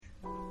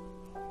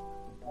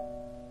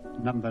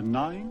Number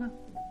 9,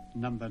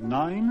 number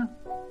 9,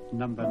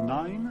 number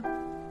 9,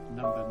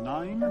 number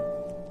 9,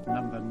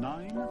 number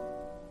 9,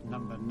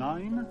 number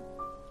 9,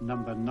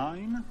 number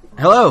 9.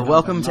 Hello,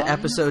 welcome to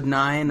episode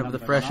 9 of the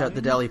Fresh Out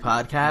the Deli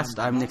podcast.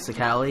 I'm Nick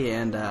Sicali,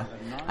 and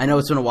I know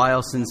it's been a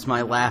while since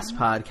my last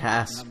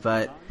podcast,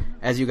 but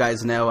as you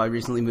guys know, I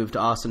recently moved to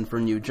Austin for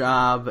a new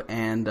job,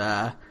 and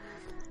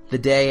the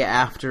day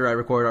after I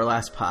recorded our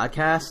last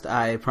podcast,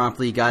 I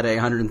promptly got a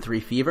 103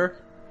 fever.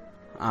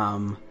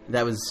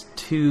 That was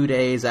 2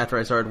 days after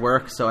I started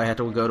work, so I had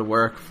to go to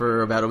work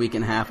for about a week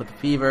and a half with the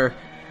fever.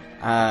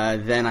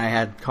 Then I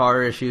had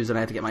car issues, and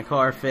I had to get my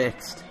car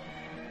fixed,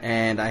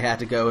 and I had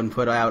to go and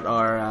put out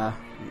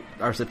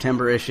our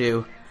September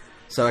issue.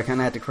 So I kind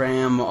of had to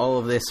cram all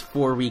of this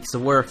 4 weeks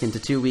of work into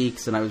 2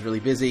 weeks, and I was really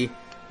busy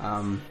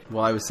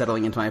while I was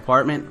settling into my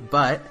apartment.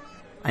 But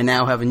I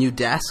now have a new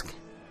desk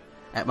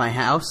at my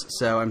house,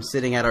 so I'm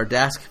sitting at our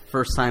desk,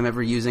 first time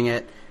ever using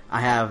it.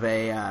 I have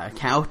a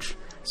couch,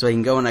 so I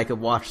can go and I could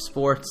watch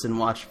sports and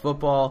watch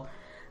football,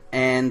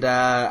 and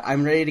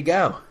I'm ready to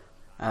go.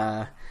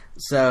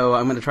 So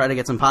I'm going to try to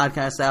get some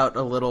podcasts out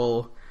a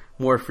little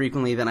more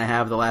frequently than I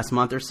have the last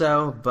month or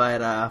so,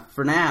 but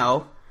for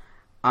now,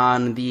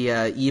 on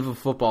the eve of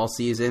football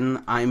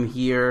season, I'm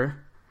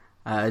here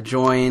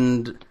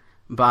joined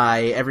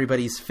by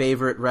everybody's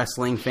favorite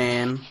wrestling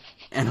fan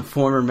and a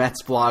former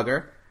Mets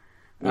blogger,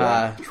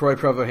 Troy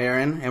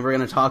Provoheron, and we're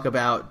going to talk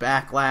about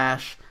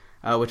Backlash,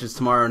 which is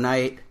tomorrow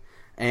night,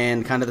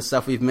 and kind of the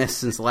stuff we've missed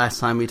since the last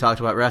time we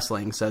talked about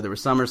wrestling. So there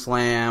was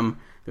SummerSlam,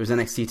 there was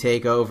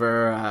NXT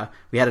TakeOver,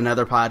 we had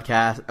another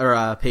podcast,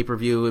 or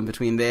pay-per-view in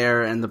between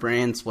there, and the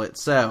brand split.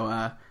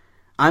 So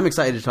I'm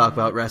excited to talk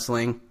about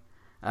wrestling.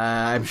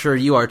 I'm sure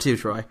you are too,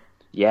 Troy.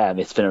 Yeah,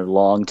 it's been a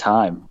long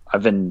time.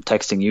 I've been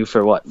texting you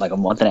for like a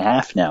month and a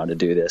half now to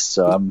do this,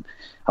 so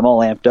I'm all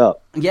amped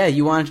up. Yeah,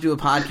 you wanted to do a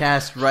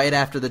podcast right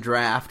after the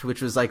draft,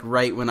 which was like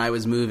right when I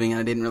was moving, and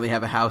I didn't really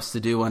have a house to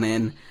do one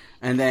in.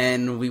 And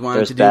then we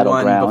wanted to do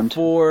one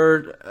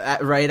before,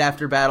 right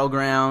after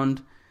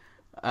Battleground,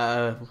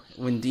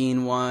 when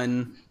Dean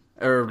won,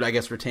 or I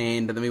guess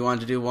retained. And then we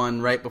wanted to do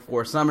one right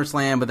before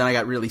SummerSlam, but then I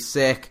got really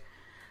sick.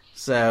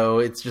 So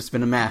it's just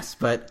been a mess.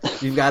 But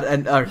we've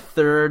got our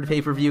third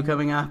pay-per-view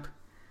coming up.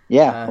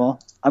 Yeah, well,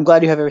 I'm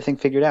glad you have everything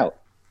figured out.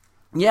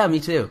 Yeah, me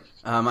too.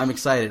 I'm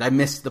excited. I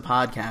missed the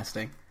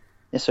podcasting.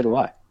 Yes, so do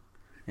I.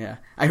 Yeah.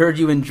 I heard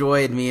you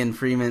enjoyed me and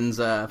Freeman's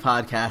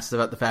podcast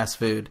about the fast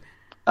food.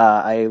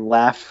 I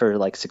laughed for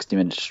like 60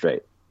 minutes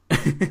straight.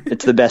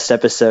 It's the best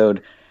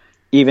episode,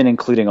 even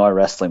including our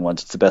wrestling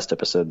ones. It's the best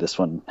episode this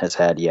one has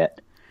had yet.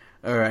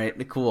 All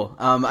right, cool.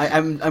 I'm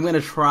going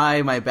to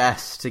try my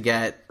best to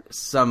get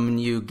some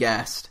new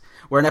guest.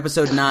 We're in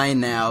episode 9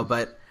 now,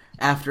 but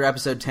after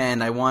episode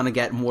 10, I want to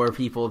get more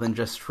people than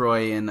just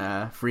Troy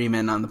and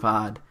Freeman on the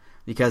pod,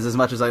 because as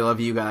much as I love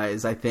you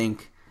guys, I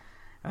think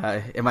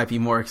it might be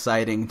more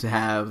exciting to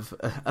have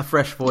a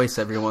fresh voice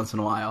every once in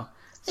a while.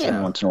 So,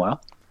 yeah, once in a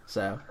while.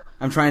 So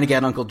I'm trying to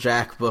get Uncle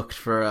Jack booked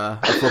for a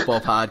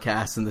football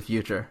podcast in the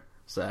future.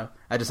 So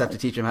I just have to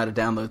teach him how to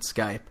download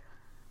Skype.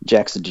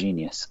 Jack's a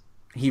genius.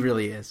 He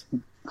really is.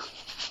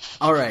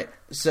 All right.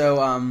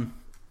 So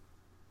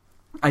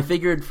I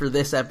figured for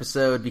this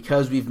episode,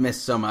 because we've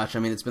missed so much, I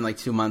mean, it's been like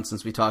 2 months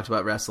since we talked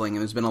about wrestling,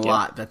 and there's been a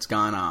lot that's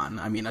gone on.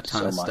 I mean, a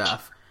ton of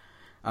stuff.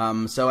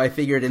 So I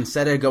figured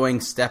instead of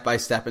going step by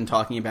step and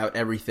talking about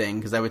everything,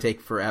 because that would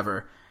take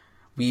forever,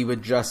 we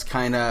would just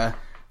kind of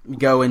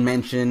go and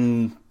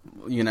mention,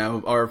 you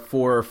know, our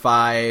 4 or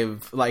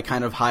 5 like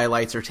kind of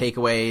highlights or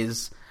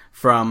takeaways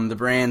from the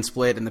brand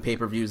split and the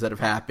pay-per-views that have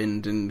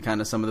happened, and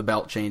kind of some of the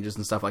belt changes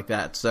and stuff like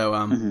that. So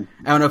I don't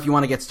know if you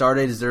want to get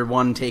started. Is there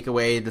one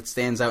takeaway that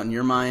stands out in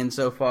your mind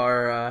so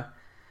far?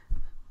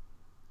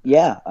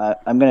 Yeah,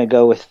 I'm going to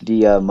go with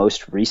the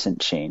most recent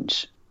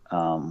change.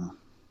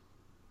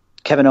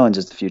 Kevin Owens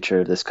is the future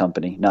of this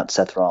company, not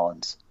Seth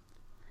Rollins.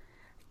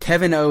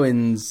 Kevin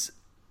Owens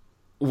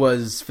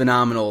was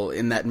phenomenal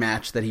in that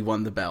match that he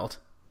won the belt.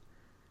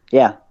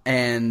 Yeah.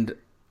 And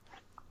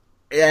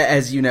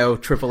as you know,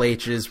 Triple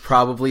H is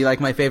probably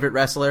like my favorite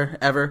wrestler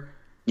ever.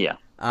 Yeah.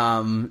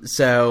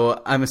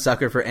 So I'm a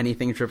sucker for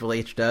anything Triple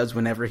H does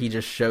whenever he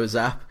just shows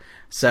up.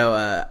 So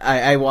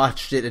I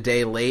watched it a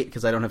day late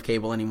because I don't have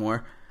cable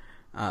anymore.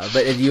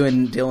 But you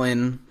and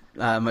Dylan,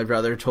 my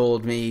brother,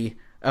 told me,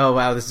 oh,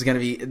 wow, this is going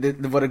to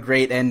be what a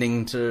great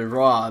ending to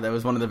Raw. That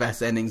was one of the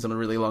best endings in a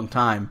really long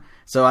time.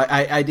 So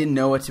I didn't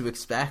know what to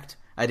expect.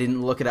 I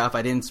didn't look it up.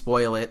 I didn't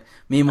spoil it.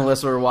 Me and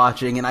Melissa were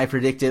watching, and I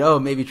predicted, oh,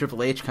 maybe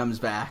Triple H comes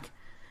back,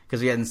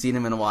 because we hadn't seen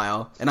him in a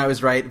while. And I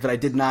was right, but I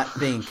did not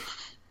think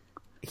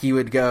he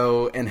would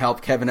go and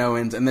help Kevin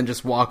Owens and then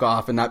just walk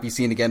off and not be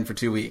seen again for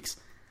 2 weeks.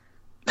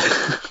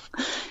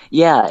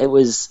 Yeah, it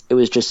was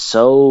just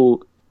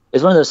so... It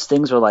was one of those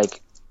things where, like,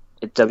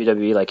 at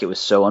WWE, like, it was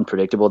so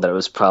unpredictable that it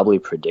was probably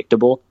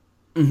predictable.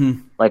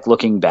 Mm-hmm. Like,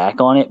 looking back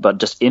on it, but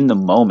just in the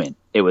moment,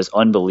 it was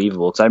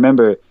unbelievable. Because I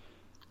remember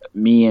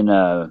me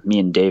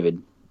and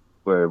David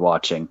were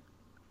watching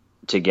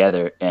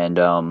together, and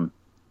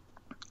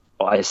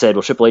I said,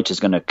 well, Triple H is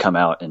going to come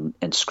out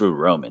and screw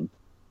Roman.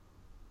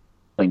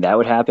 that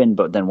would happen.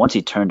 But then once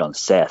he turned on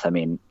Seth, I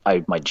mean,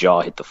 my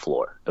jaw hit the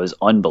floor. It was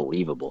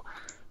unbelievable.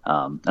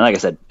 And like I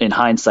said, in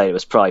hindsight, it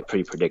was probably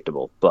pretty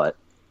predictable. But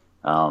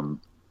in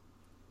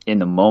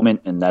the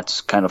moment, and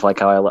that's kind of like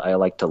how I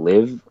like to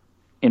live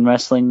in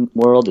wrestling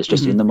world, is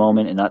just in the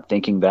moment and not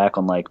thinking back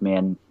on like,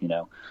 man, you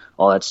know,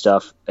 all that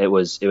stuff. It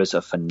was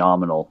a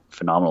phenomenal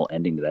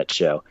ending to that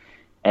show.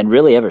 And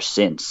really ever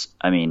since,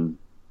 I mean,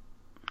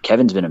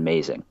 Kevin's been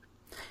amazing.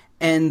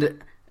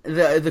 And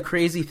the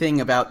crazy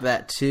thing about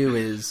that too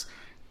is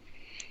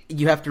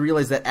you have to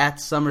realize that at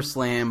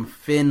SummerSlam,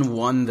 Finn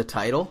won the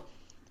title.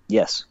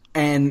 Yes.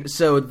 And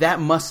so that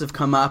must have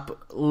come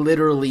up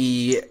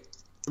literally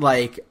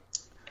like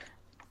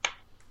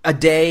a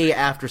day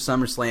after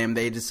SummerSlam.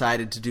 They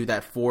decided to do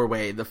that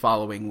 4-way the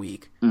following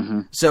week.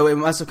 Mm-hmm. So it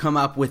must have come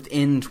up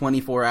within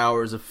 24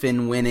 hours of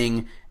Finn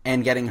winning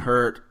and getting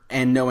hurt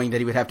and knowing that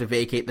he would have to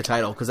vacate the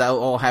title, because that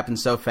all happened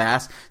so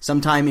fast.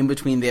 Sometime in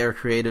between there,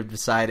 creative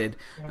decided,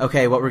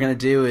 okay, what we're going to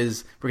do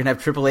is we're going to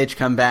have Triple H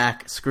come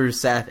back, screw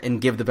Seth,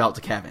 and give the belt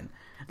to Kevin.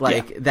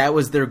 That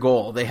was their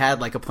goal. They had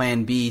like a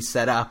plan B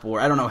set up, or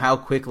I don't know how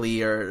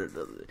quickly or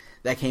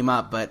that came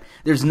up, but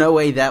there's no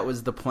way that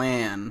was the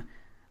plan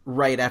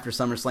right after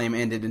SummerSlam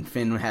ended and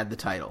Finn had the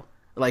title.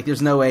 Like,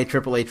 there's no way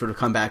Triple H would have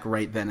come back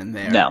right then and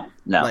there. No.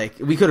 Like,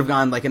 we could have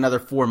gone like another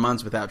 4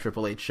 months without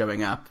Triple H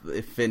showing up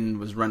if Finn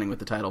was running with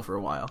the title for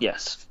a while.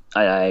 Yes,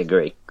 I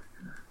agree.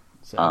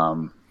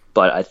 So.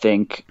 But I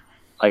think,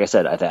 like I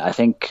said, I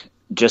think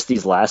just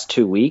these last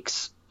 2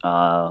 weeks,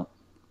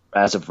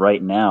 as of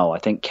right now, I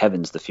think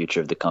Kevin's the future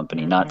of the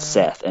company, not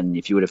Seth. And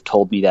if you would have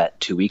told me that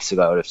 2 weeks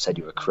ago, I would have said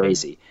you were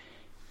crazy.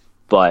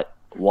 But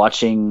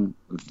watching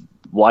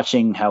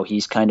how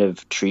he's kind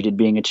of treated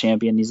being a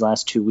champion these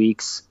last 2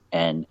 weeks,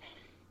 and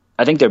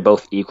I think they're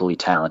both equally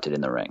talented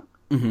in the ring.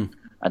 Mm-hmm.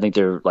 I think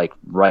they're like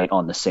right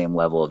on the same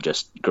level of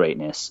just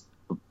greatness.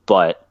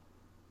 But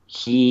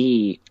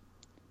there's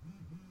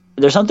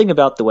something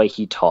about the way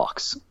he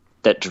talks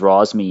that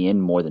draws me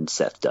in more than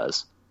Seth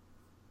does.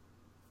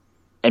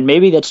 And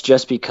maybe that's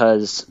just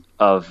because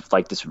of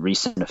like this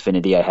recent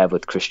affinity I have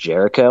with Chris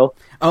Jericho.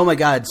 Oh my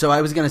God. So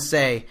I was going to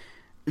say,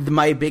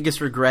 my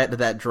biggest regret of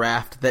that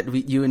draft that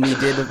you and me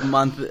did a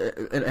month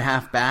and a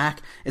half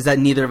back is that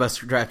neither of us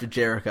drafted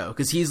Jericho,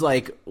 because he's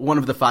like one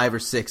of the 5 or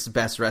 6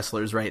 best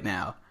wrestlers right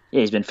now.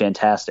 Yeah, he's been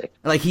fantastic.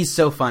 Like, he's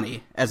so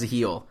funny as a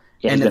heel.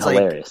 Yeah, he's been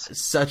hilarious.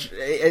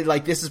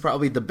 This is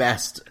probably the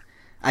best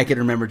I could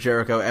remember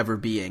Jericho ever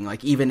being.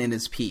 Like, even in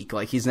his peak,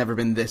 like, he's never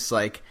been this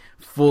like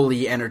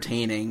fully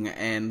entertaining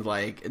and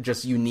like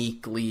just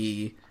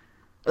uniquely,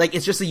 like,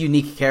 it's just a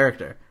unique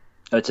character.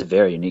 Oh, it's a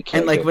very unique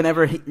character. And like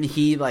whenever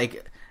he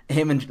like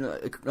him and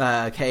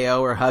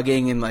KO are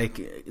hugging, and like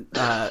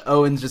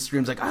Owens just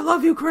screams like, "I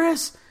love you,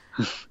 Chris."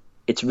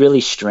 It's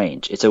really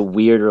strange. It's a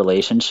weird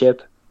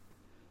relationship,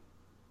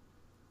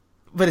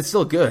 but it's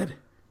still good.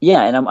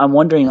 Yeah, and I'm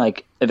wondering,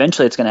 like,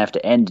 eventually it's going to have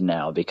to end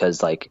now,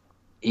 because like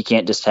he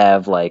can't just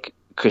have like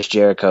Chris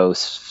Jericho,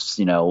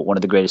 you know, one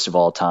of the greatest of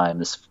all time,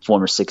 this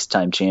former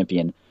 6-time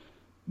champion,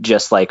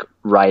 just like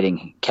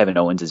riding Kevin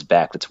Owens'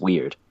 back. That's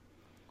weird.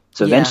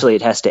 So eventually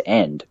it has to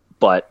end.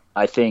 But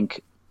I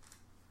think,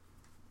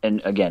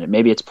 and again,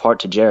 maybe it's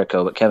part to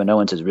Jericho, but Kevin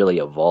Owens has really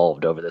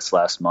evolved over this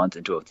last month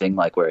into a thing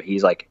like where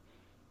he's like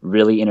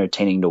really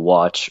entertaining to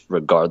watch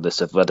regardless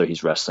of whether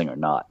he's wrestling or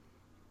not.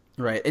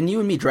 Right. And you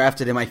and me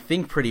drafted him, I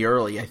think, pretty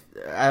early.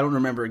 I don't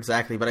remember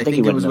exactly, but I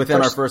think it was within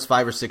our first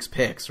 5 or 6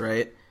 picks,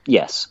 right?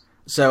 Yes.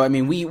 So, I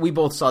mean, we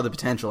both saw the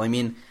potential. I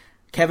mean,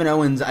 Kevin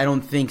Owens, I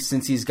don't think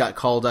since he's got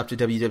called up to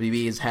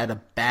WWE has had a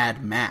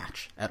bad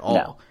match at all.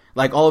 No.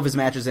 Like, all of his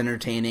matches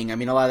entertaining. I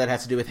mean, a lot of that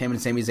has to do with him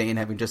and Sami Zayn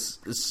having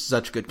just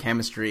such good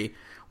chemistry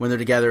when they're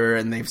together,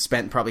 and they've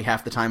spent probably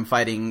half the time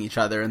fighting each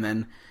other. And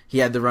then he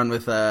had the run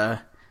with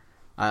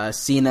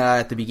Cena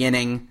at the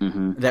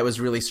beginning that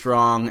was really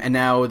strong. And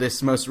now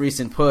this most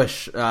recent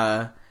push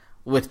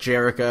with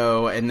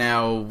Jericho, and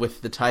now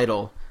with the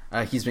title,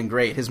 he's been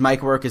great. His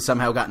mic work has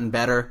somehow gotten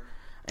better.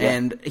 Yeah.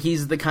 And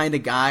he's the kind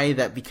of guy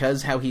that,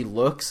 because how he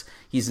looks,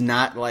 he's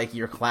not like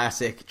your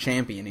classic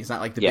champion. He's not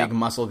like the big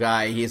muscle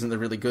guy. He isn't the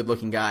really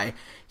good-looking guy.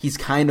 He's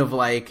kind of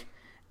like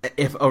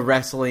if a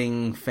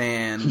wrestling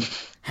fan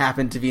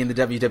happened to be in the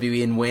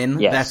WWE and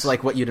win. Yes. That's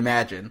like what you'd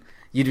imagine.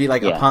 You'd be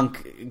like a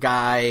punk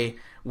guy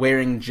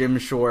wearing gym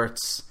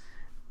shorts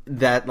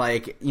that,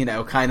 like, you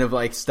know, kind of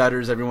like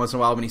stutters every once in a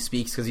while when he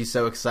speaks because he's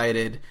so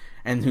excited,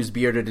 and who's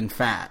bearded and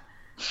fat.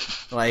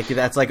 Like,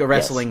 that's like a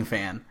wrestling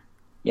fan.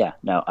 Yeah,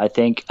 no, I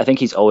think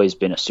he's always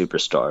been a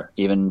superstar.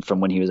 Even from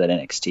when he was at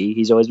NXT,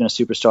 he's always been a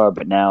superstar,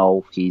 but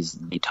now he's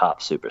the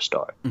top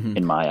superstar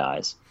in my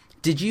eyes.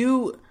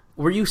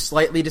 Were you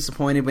slightly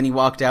disappointed when he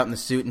walked out in the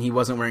suit and he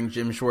wasn't wearing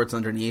gym shorts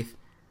underneath?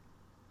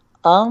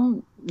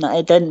 No,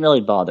 it didn't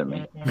really bother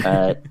me.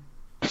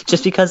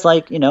 Just because,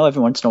 like, you know,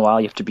 every once in a while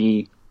you have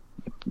to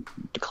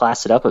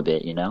class it up a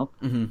bit, you know?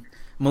 Mm-hmm.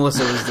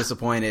 Melissa was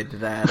disappointed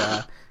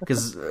that,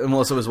 because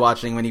Melissa was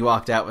watching when he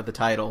walked out with the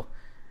title.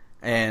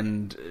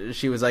 And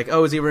she was like,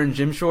 "Oh, is he wearing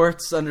gym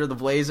shorts under the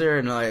blazer?"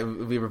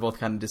 And we were both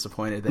kind of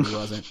disappointed that he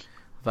wasn't.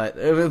 But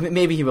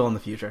maybe he will in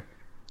the future.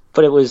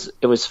 But it was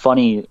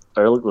funny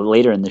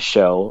later in the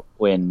show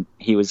when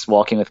he was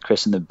walking with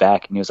Chris in the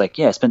back, and he was like,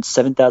 "Yeah, I spent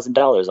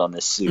 $7,000 on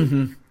this suit."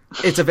 Mm-hmm.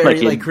 It's a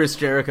very like Chris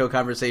Jericho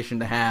conversation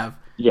to have.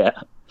 Yeah.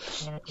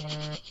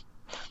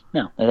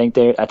 No, I think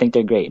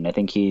they're great, and I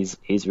think he's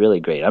really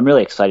great. I'm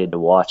really excited to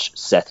watch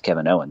Seth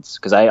Kevin Owens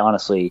because I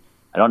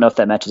don't know if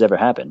that match has ever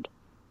happened,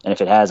 and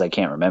if it has, I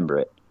can't remember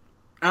it.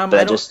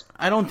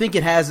 I don't think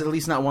it has, at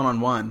least not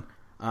one-on-one.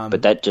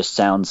 But that just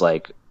sounds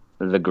like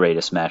the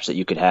greatest match that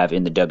you could have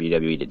in the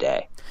WWE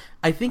today.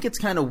 I think it's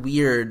kind of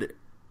weird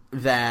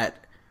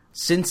that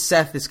since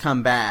Seth has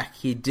come back,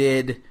 he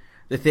did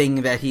the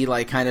thing that he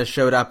like kind of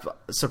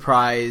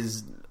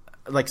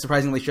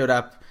surprisingly showed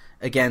up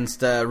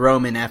against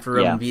Roman after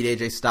Roman beat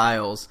AJ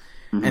Styles,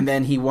 and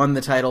then he won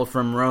the title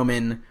from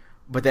Roman,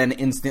 but then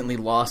instantly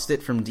lost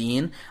it from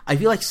Dean. I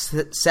feel like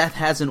Seth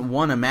hasn't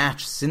won a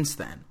match since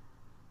then.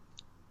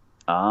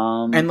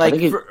 And like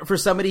for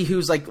somebody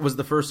who's like was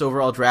the first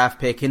overall draft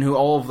pick and who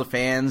all of the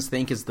fans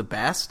think is the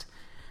best,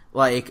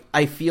 like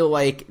I feel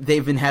like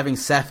they've been having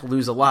Seth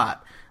lose a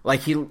lot.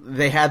 Like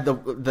they had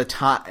the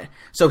tie,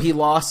 so he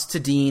lost to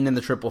Dean in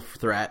the triple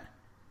threat,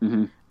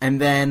 and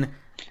then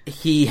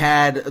he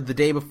had the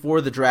day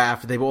before the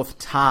draft they both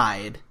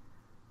tied,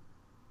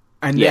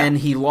 and then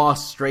he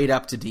lost straight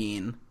up to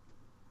Dean,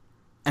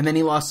 and then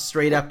he lost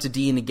straight up to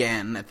Dean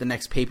again at the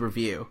next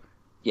pay-per-view.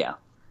 Yeah,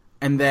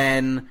 and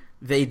then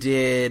they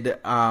did,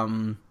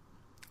 and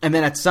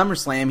then at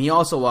SummerSlam, he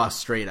also lost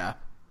straight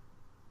up.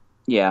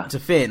 Yeah. To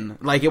Finn.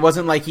 Like, it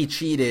wasn't like he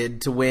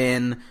cheated to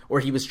win, or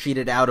he was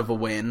cheated out of a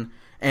win,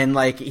 and,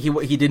 like,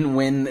 he didn't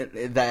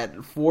win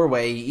that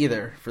four-way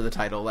either for the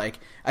title. Like,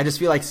 I just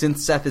feel like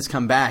since Seth has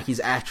come back,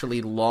 he's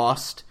actually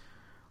lost,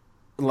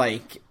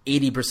 like,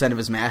 80% of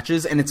his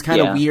matches, and it's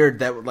kind of weird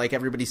that, like,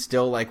 everybody's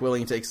still, like,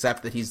 willing to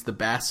accept that he's the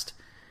best,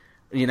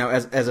 you know,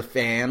 as a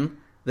fan.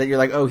 That you're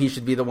like, oh, he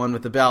should be the one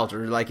with the belt,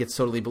 or like it's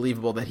totally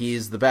believable that he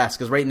is the best.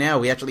 Because right now,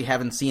 we actually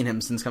haven't seen him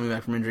since coming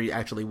back from injury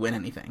actually win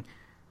anything.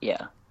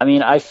 Yeah, I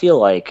mean, I feel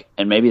like,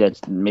 and maybe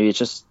it's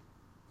just,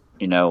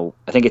 you know,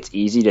 I think it's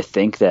easy to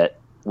think that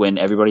when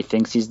everybody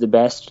thinks he's the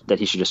best, that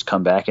he should just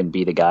come back and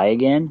be the guy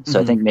again. So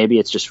I think maybe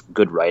it's just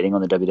good writing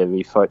on the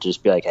WWE part to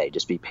just be like, hey,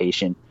 just be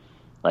patient.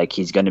 Like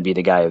he's going to be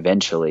the guy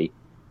eventually,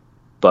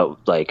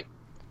 but like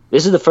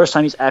this is the first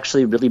time he's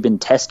actually really been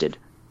tested.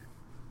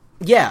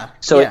 Yeah.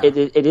 So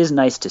it is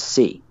nice to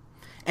see.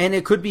 And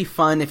it could be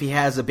fun if he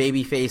has a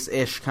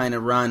babyface-ish kind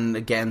of run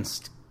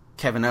against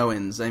Kevin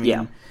Owens. I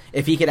mean,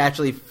 if he could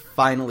actually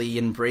finally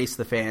embrace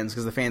the fans,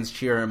 because the fans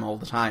cheer him all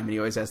the time, and he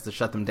always has to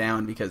shut them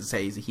down because,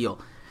 hey, he's a heel.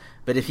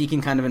 But if he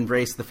can kind of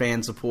embrace the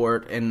fan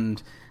support,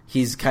 and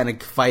he's kind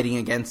of fighting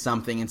against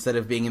something instead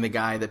of being the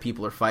guy that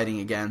people are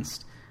fighting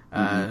against,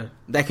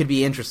 that could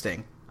be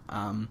interesting.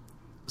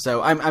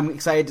 So I'm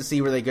excited to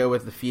see where they go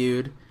with the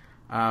feud.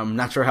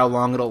 Not sure how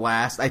long it'll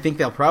last. I think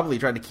they'll probably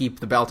try to keep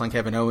the belt on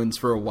Kevin Owens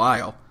for a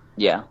while.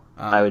 Yeah,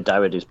 I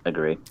would just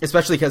agree.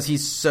 Especially because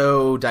he's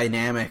so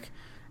dynamic,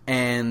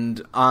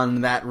 and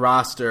on that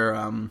roster,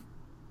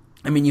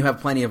 I mean, you have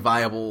plenty of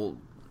viable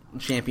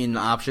champion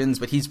options,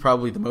 but he's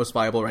probably the most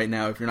viable right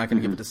now if you're not going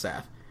to give it to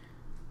Seth.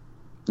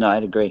 No,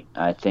 I'd agree.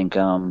 I think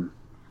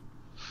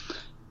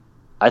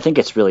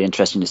it's really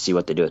interesting to see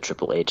what they do with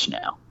Triple H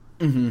now.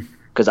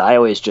 Because I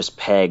always just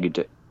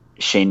pegged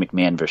Shane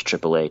McMahon versus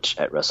Triple H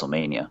at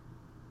WrestleMania.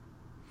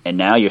 And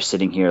now you're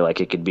sitting here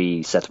like it could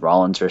be Seth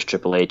Rollins versus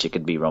Triple H, it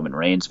could be Roman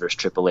Reigns versus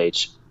Triple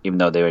H, even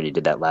though they already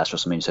did that last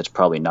WrestleMania, so it's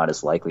probably not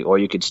as likely. Or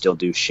you could still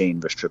do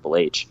Shane versus Triple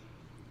H.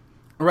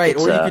 Right,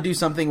 or you could do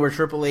something where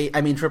Triple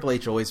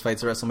H always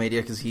fights at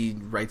WrestleMania because he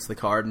writes the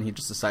card and he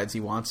just decides he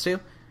wants to.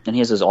 And he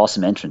has those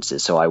awesome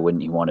entrances, so why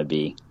wouldn't you want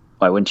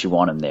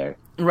him there?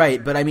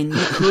 Right, but I mean,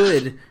 you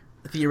could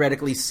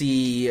theoretically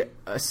see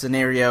a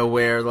scenario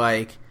where,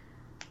 like,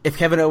 if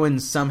Kevin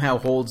Owens somehow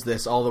holds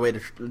this all the way to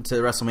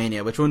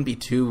WrestleMania, which wouldn't be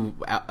too,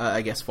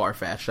 I guess,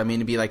 far-fetched. I mean,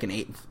 it'd be like an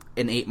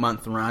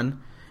 8-month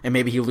run, and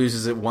maybe he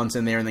loses it once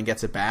in there and then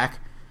gets it back.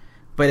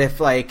 But if,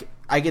 like,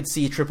 I could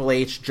see Triple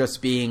H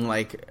just being,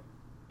 like,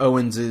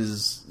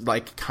 Owens's,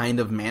 like, kind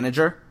of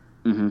manager,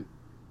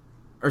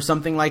 or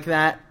something like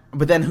that.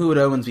 But then who would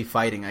Owens be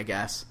fighting, I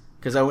guess?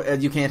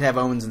 Because you can't have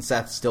Owens and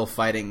Seth still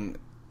fighting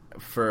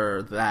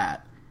for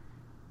that.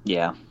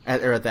 Yeah.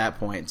 At that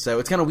point. So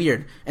it's kind of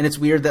weird. And it's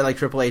weird that, like,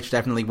 Triple H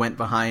definitely went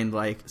behind,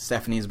 like,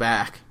 Stephanie's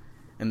back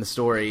in the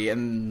story.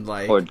 And,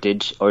 like... Or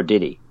did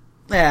he?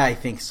 Yeah, I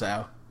think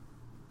so.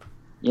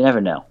 You never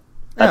know.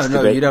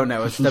 No, you don't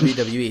know. It's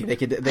WWE. They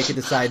could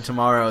decide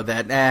tomorrow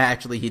that,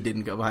 actually he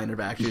didn't go behind her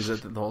back. She was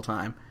at the whole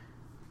time.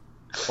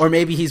 Or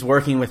maybe he's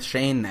working with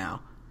Shane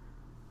now.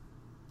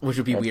 Which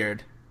would be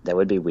weird. That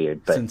would be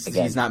weird. But since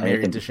again, he's not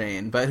married to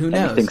Shane. But who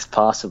knows? Anything's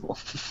possible.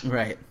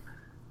 Right.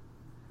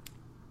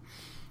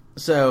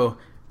 So,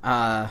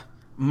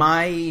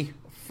 my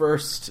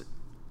first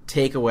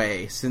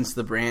takeaway since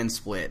the brand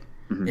split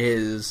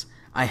is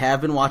I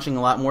have been watching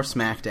a lot more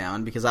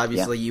SmackDown because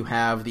obviously you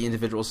have the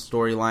individual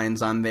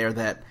storylines on there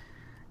that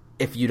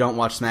if you don't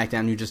watch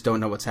SmackDown, you just don't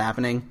know what's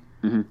happening.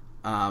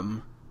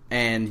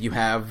 and you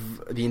have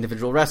the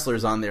individual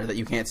wrestlers on there that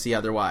you can't see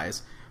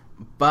otherwise.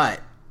 But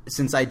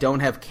since I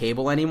don't have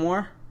cable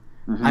anymore,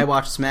 I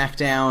watch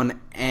SmackDown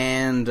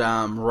and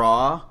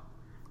Raw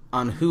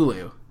on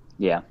Hulu.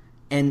 Yeah.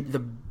 And the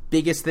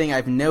biggest thing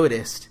I've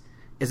noticed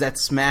is that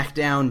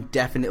SmackDown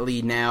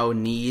definitely now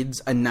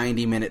needs a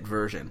 90-minute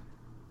version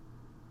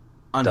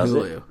on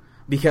Hulu. It?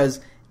 Because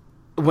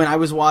when I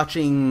was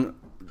watching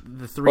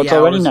the 3 hours... Well, it's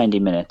already 90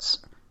 minutes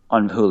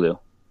on Hulu.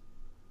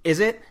 Is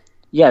it?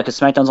 Yeah, because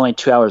SmackDown's only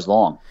 2 hours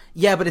long.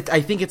 Yeah, but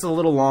I think it's a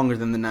little longer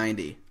than the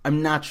 90.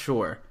 I'm not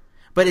sure.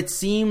 But it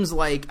seems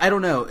like... I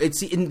don't know.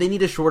 They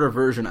need a shorter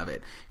version of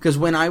it. Because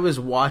when I was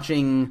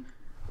watching...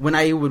 When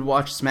I would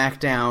watch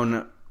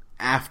SmackDown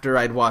after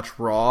I'd watch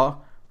Raw,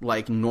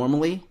 like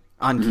normally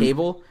on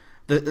cable,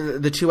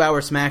 the 2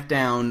 hour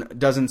SmackDown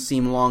doesn't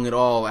seem long at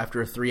all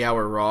after a 3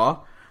 hour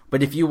Raw.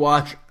 But if you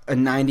watch a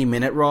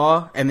 90-minute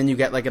Raw and then you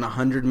get like an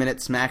 100-minute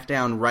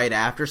SmackDown right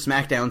after,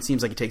 SmackDown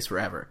seems like it takes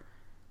forever.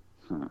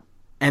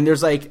 And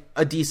there's like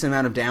a decent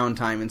amount of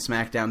downtime in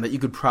SmackDown that you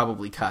could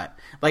probably cut.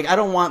 Like I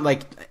don't want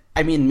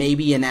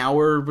maybe an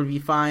hour would be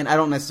fine. I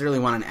don't necessarily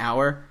want an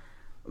hour,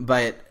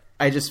 but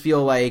I just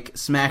feel like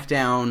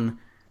SmackDown,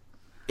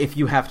 if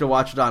you have to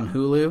watch it on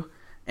Hulu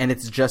and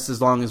it's just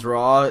as long as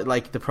Raw,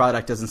 like the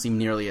product doesn't seem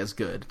nearly as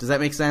good. Does that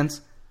make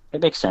sense?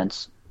 It makes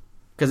sense.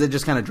 Because it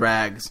just kind of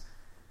drags.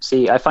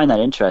 See, I find that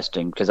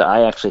interesting because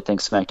I actually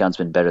think SmackDown's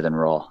been better than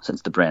Raw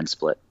since the brand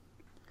split.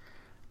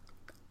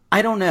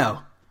 I don't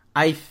know.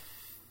 I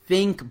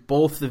think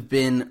both have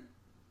been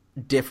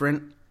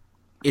different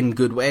in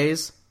good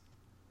ways.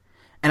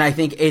 And I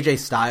think AJ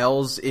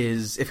Styles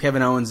is, if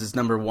Kevin Owens is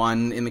number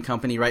one in the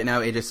company right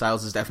now, AJ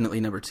Styles is definitely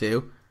number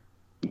two.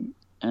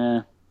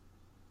 I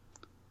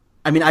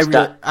mean,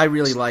 I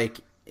really like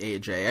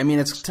AJ. I mean,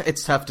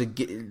 it's tough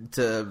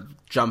to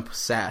jump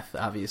Seth,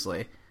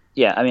 obviously.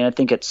 Yeah, I mean, I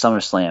think at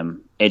SummerSlam,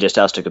 AJ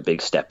Styles took a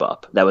big step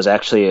up. That was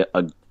actually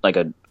a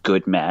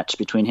good match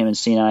between him and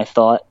Cena, I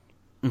thought.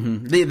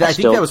 Mm-hmm. I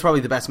think that was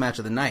probably the best match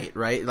of the night,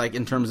 right? Like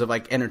in terms of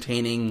like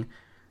entertainment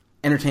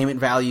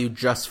value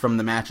just from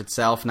the match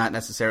itself, not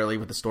necessarily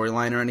with the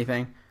storyline or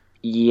anything.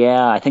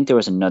 Yeah, I think there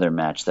was another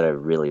match that I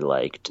really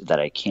liked that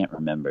I can't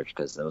remember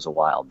because that was a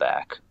while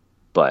back.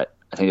 But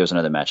I think there was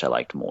another match I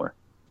liked more.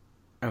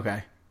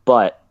 Okay.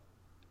 But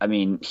I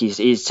mean,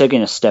 he's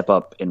taking a step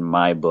up in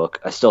my book.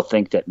 I still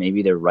think that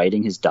maybe they're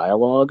writing his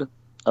dialogue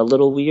a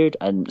little weird.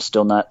 I'm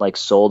still not like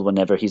sold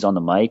whenever he's on the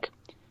mic.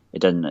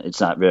 It's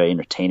not very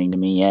entertaining to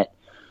me yet.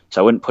 So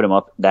I wouldn't put him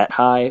up that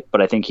high,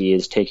 but I think he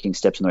is taking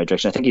steps in the right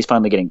direction. I think he's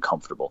finally getting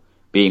comfortable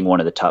being one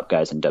of the top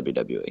guys in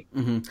WWE.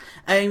 Mm-hmm.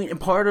 I mean,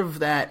 part of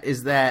that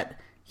is that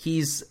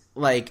he's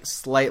like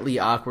slightly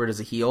awkward as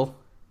a heel.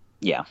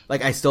 Yeah.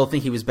 Like I still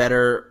think he was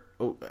better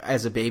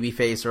as a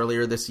babyface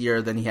earlier this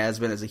year than he has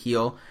been as a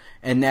heel.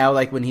 And now,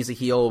 like, when he's a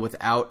heel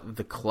without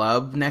the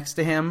club next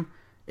to him,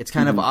 it's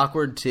kind of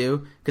awkward,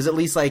 too. Because at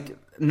least, like,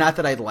 not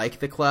that I like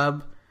the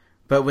club,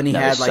 but when he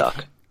had,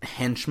 like,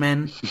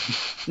 henchmen.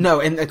 No,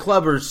 and the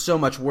club are so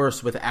much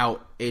worse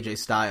without AJ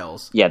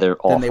Styles. Yeah, they're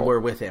awful. Than they were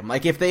with him.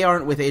 Like, if they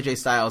aren't with AJ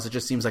Styles, it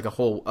just seems like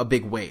a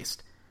big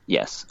waste.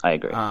 Yes, I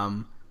agree.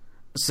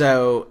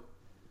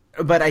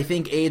 But I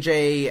think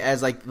AJ,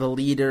 as, like, the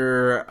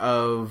leader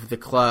of the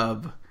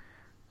club...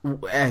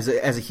 As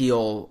a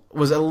heel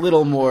was a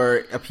little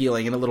more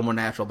appealing and a little more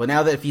natural. But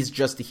now that if he's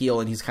just a heel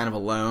and he's kind of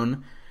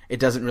alone,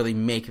 it doesn't really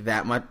make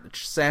that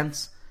much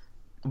sense.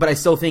 But I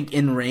still think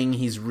in ring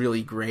he's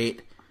really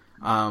great.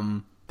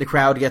 The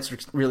crowd gets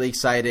really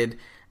excited,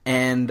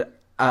 and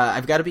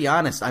I've got to be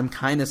honest, I'm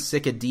kind of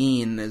sick of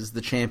Dean as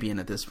the champion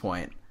at this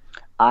point.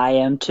 I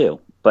am too,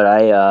 but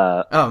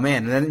I. Oh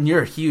man, then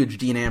you're a huge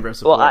Dean Ambrose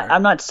supporter. Well,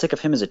 I'm not sick of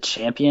him as a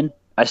champion.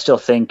 I still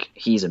think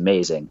he's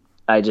amazing.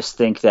 I just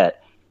think that.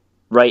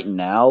 Right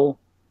now,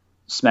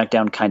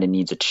 SmackDown kind of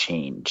needs a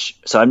change.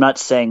 So I'm not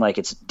saying like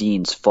it's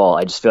Dean's fault.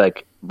 I just feel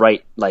like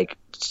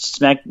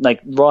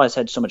Raw has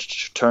had so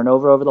much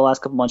turnover over the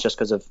last couple months just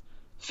because of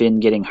Finn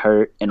getting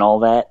hurt and all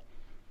that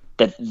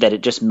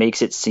it just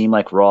makes it seem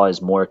like Raw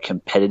is more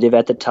competitive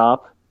at the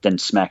top than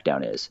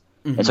SmackDown is.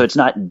 Mm-hmm. And so it's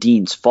not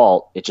Dean's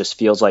fault. It just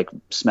feels like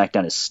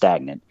SmackDown is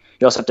stagnant.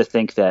 You also have to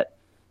think that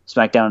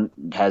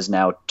SmackDown has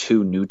now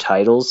 2 new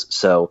titles,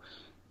 so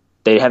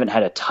they haven't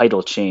had a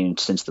title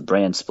change since the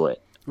brand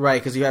split.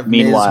 Right, because you have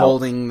Miz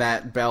holding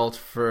that belt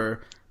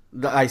for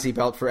the IC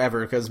belt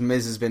forever because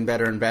Miz has been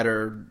better and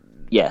better.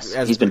 Yes,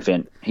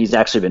 he's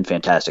actually been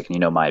fantastic, and you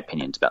know my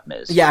opinions about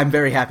Miz. Yeah, I'm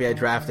very happy I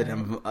drafted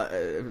him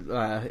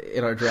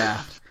in our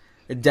draft.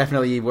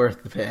 Definitely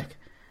worth the pick.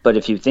 But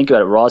if you think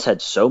about it, Raw's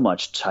had so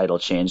much title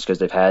change because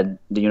they've had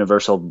the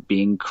Universal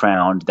being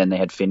crowned, then they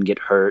had Finn get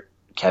hurt,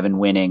 Kevin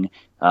winning,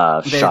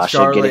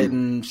 Sasha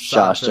getting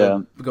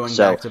Sasha going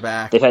back to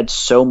back. They've had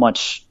so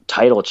much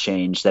title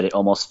change that it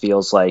almost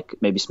feels like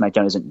maybe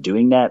SmackDown isn't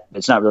doing that.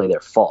 It's not really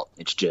their fault.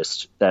 It's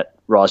just that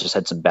Raw's just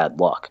had some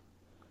bad luck.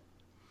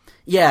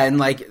 Yeah, and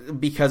like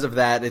because of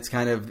that, it's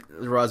kind of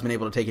Raw's been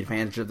able to take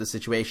advantage of the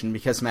situation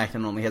because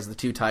SmackDown only has the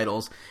 2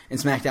 titles, and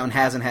SmackDown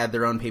hasn't had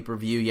their own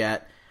pay-per-view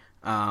yet.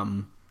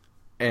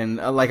 And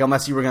like,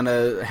 unless you were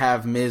gonna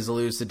have Miz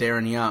lose to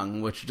Darren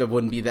Young, which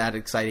wouldn't be that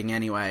exciting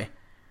anyway.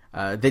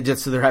 So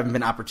there haven't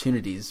been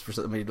opportunities for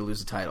somebody to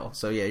lose a title.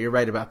 So yeah, you're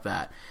right about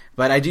that.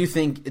 But I do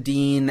think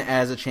Dean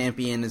as a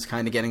champion is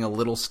kind of getting a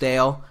little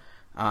stale.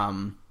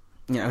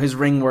 His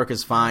ring work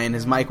is fine.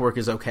 His mic work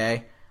is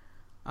okay.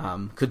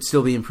 Could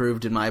still be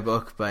improved in my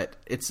book, but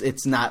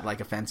it's not like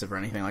offensive or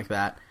anything like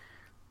that.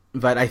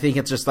 But I think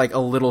it's just like a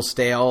little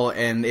stale.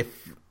 And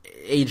if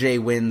AJ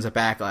wins a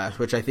Backlash,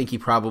 which I think he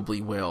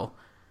probably will,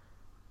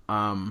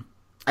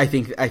 I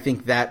think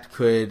that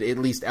could at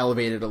least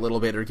elevate it a little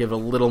bit, or give a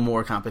little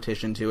more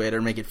competition to it,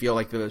 or make it feel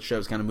like the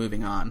show's kind of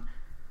moving on.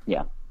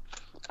 Yeah,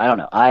 I don't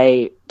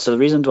know. So the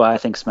reason why I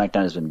think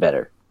SmackDown has been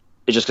better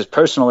is just because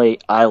personally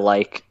I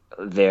like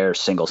their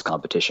singles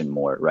competition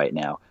more right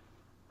now.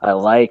 I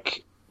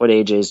like what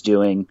AJ's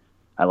doing.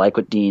 I like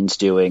what Dean's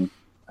doing.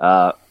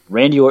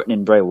 Randy Orton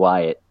and Bray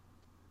Wyatt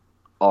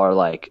are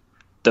like,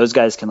 those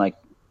guys can like,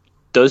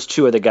 those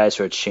two are the guys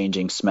who are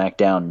changing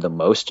SmackDown the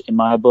most in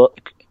my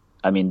book.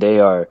 I mean, they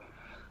are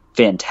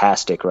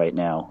fantastic right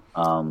now.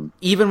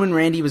 Even when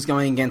Randy was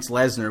going against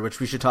Lesnar, which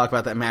we should talk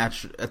about that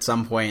match at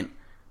some point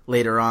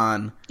later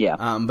on.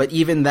 Yeah. But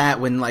even that,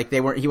 when like he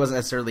wasn't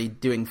necessarily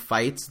doing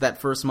fights that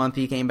first month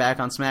he came back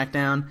on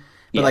SmackDown,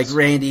 but like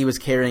Randy was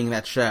carrying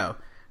that show.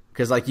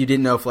 Because like you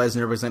didn't know if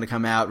Lesnar was going to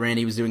come out.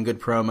 Randy was doing good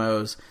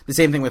promos. The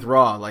same thing with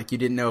Raw. Like you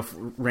didn't know if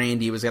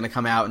Randy was going to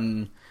come out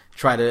and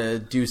try to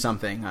do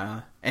something,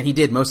 and he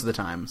did most of the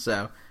time.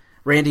 So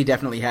Randy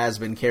definitely has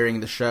been carrying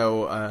the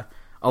show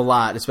a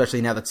lot,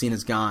 especially now that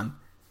Cena's gone.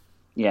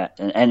 Yeah,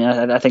 and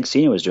I think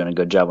Cena was doing a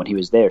good job when he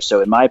was there.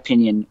 So in my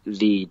opinion,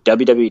 the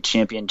WWE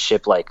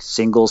Championship like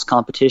singles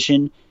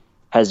competition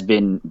has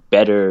been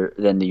better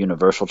than the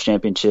Universal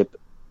Championship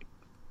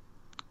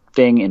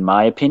thing, in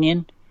my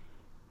opinion.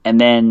 And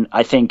then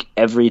I think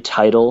every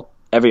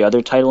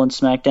other title in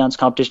SmackDown's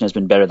competition has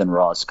been better than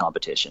Raw's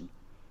competition.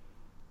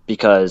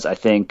 Because I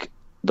think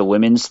the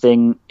women's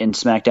thing in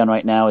SmackDown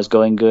right now is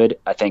going good.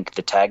 I think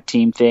the tag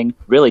team thing,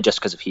 really just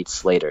because of Heath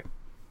Slater,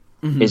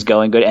 is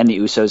going good. And the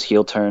Usos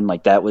heel turn,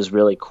 like that was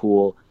really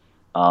cool.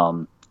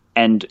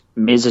 And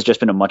Miz has just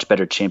been a much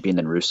better champion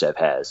than Rusev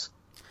has.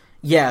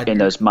 Yeah. In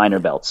those minor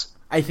belts.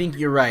 I think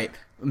you're right.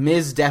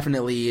 Miz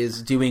definitely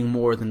is doing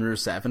more than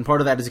Rusev. And part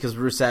of that is because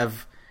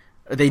Rusev,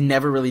 they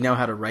never really know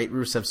how to write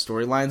Rusev's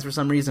storylines for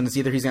some reason. It's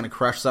either he's going to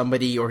crush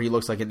somebody or he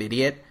looks like an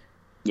idiot.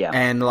 Yeah.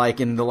 And like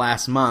in the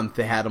last month,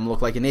 they had him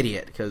look like an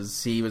idiot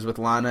because he was with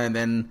Lana, and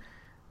then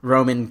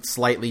Roman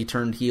slightly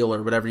turned heel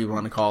or whatever you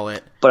want to call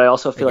it. But I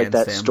also feel like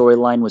that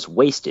storyline was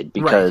wasted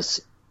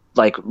because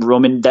like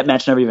Roman, that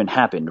match never even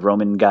happened.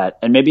 Roman got,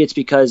 and maybe it's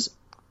because,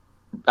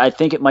 I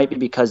think it might be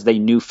because they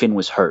knew Finn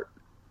was hurt.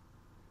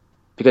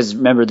 Because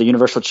remember, the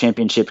Universal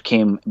Championship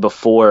came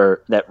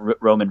before that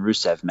Roman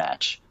Rusev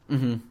match.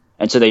 Mm-hmm.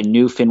 And so they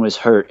knew Finn was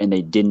hurt, and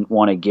they didn't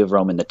want to give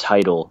Roman the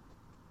title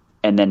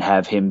and then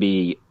have him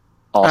be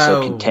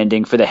also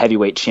contending for the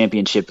heavyweight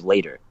championship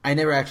later. I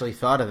never actually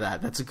thought of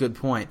that. That's a good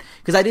point.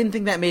 Because I didn't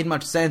think that made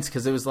much sense,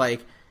 because it was like,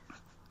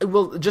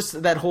 well,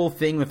 just that whole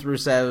thing with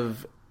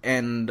Rusev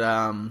and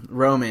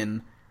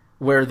Roman,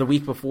 where the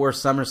week before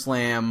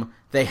SummerSlam,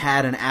 they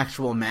had an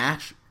actual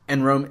match,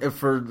 and Roman,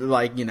 for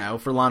like, you know,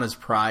 for Lana's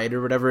pride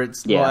or whatever it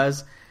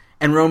was,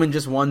 and Roman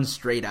just won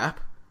straight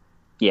up.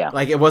 Yeah.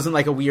 Like, it wasn't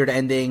like a weird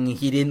ending.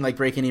 He didn't like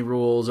break any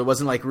rules. It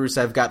wasn't like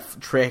Rusev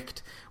got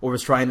tricked or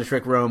was trying to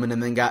trick Roman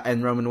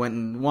and Roman went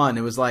and won.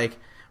 It was like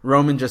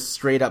Roman just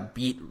straight up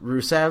beat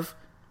Rusev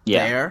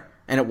there,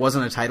 and it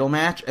wasn't a title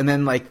match. And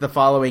then like the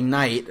following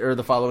night or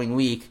the following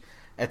week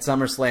at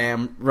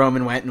SummerSlam,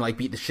 Roman went and like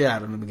beat the shit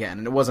out of him again.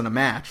 And it wasn't a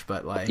match,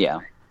 but like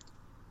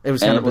it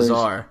was kind of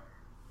bizarre.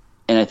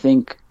 And I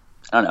think,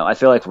 I don't know, I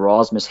feel like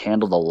Raw's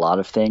mishandled a lot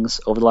of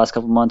things over the last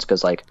couple of months,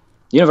 because like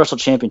the Universal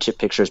Championship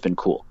picture has been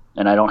cool,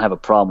 and I don't have a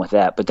problem with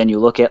that. But then you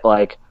look at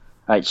like,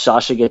 all right,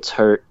 Sasha gets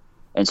hurt,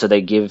 and so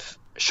they give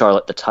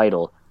Charlotte the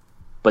title,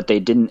 but they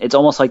didn't. It's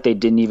almost like they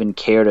didn't even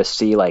care to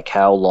see like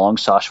how long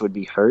Sasha would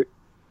be hurt,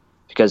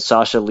 because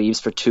Sasha leaves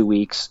for 2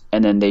 weeks,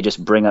 and then they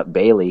just bring up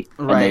Bayley,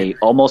 and they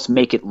almost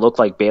make it look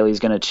like Bayley's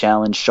going to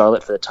challenge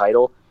Charlotte for the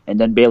title, and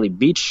then Bayley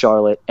beats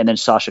Charlotte, and then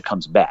Sasha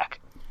comes back,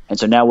 and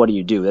so now what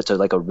do? That's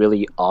like a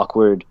really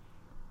awkward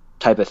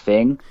type of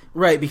thing.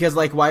 Right, because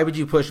like, why would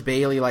you push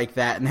Bayley like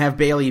that and have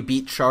Bayley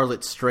beat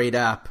Charlotte straight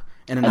up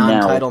in a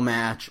non-title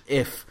match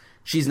if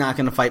she's not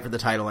going to fight for the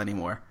title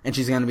anymore, and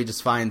she's going to be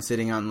just fine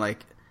sitting on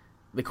like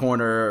the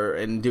corner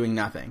and doing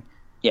nothing?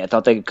 Yeah, I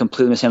thought they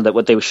completely mishandled that.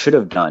 What they should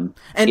have done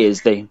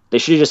is they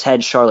should have just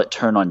had Charlotte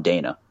turn on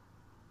Dana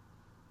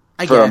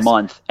for a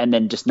month, and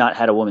then just not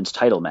had a women's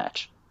title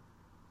match.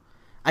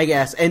 I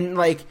guess, and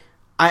like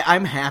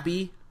I'm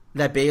happy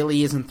that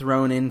Bayley isn't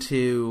thrown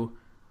into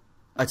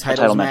a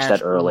title match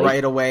that early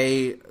right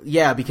away.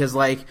 Yeah, because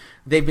like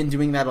they've been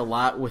doing that a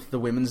lot with the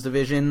women's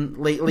division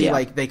lately. Yeah.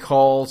 Like they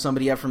call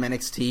somebody up from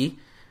NXT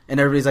and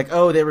everybody's like,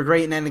 oh, they were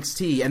great in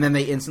NXT, and then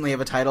they instantly have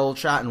a title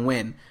shot and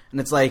win. And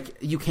it's like,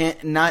 you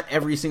can't, not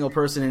every single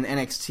person in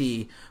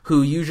NXT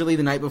who usually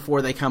the night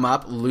before they come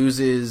up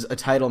loses a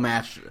title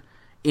match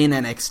in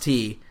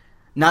NXT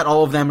not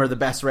all of them are the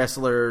best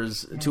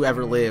wrestlers to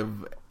ever live.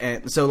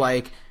 And so,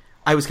 like,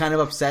 I was kind of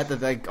upset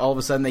that, like, all of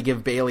a sudden they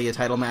give Bayley a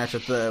title match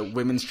at the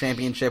Women's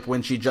Championship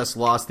when she just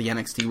lost the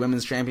NXT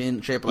Women's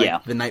Championship,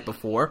 like, the night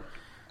before.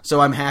 So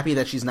I'm happy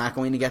that she's not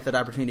going to get that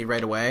opportunity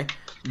right away.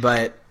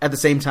 But at the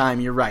same time,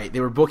 you're right. They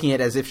were booking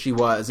it as if she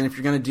was. And if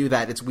you're going to do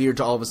that, it's weird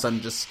to all of a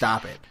sudden just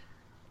stop it.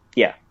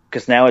 Yeah,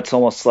 because now it's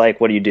almost like,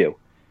 what do you do?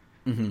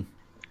 Mm-hmm.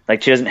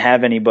 Like, she doesn't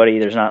have anybody.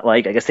 There's not,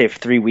 like, I guess they have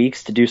 3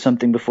 weeks to do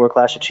something before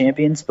Clash of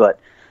Champions, but,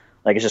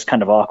 like, it's just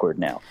kind of awkward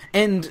now.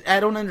 And I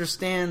don't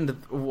understand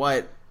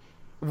what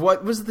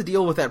was the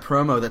deal with that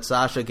promo that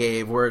Sasha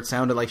gave where it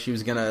sounded like she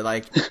was going to,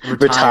 like,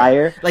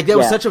 retire? Like, that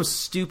was such a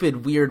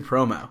stupid, weird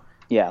promo.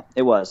 Yeah,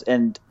 it was.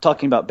 And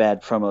talking about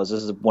bad promos,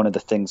 this is one of the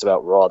things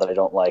about Raw that I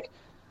don't like.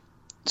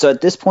 So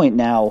at this point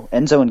now,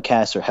 Enzo and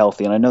Cass are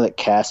healthy, and I know that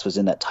Cass was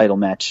in that title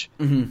match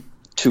 2 weeks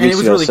ago. And it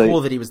was really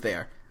cool that he was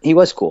there. He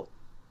was cool.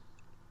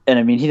 And,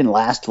 I mean, he didn't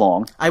last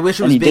long. I wish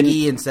it was Big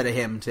E instead of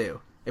him,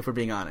 too, if we're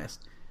being honest.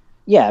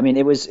 Yeah, I mean,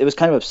 it was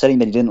kind of upsetting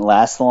that he didn't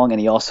last long,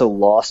 and he also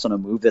lost on a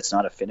move that's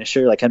not a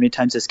finisher. Like, how many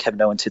times has Kevin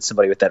Owens hit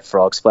somebody with that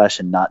frog splash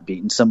and not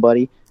beaten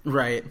somebody?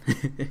 Right.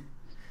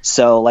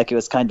 So, like, it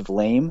was kind of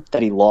lame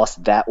that he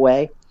lost that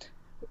way.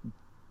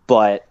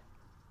 But,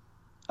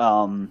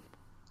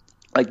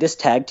 like, this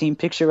tag team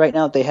picture right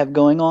now that they have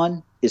going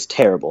on is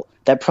terrible.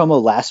 That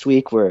promo last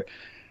week where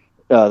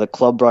the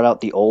club brought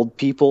out the old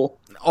people,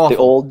 the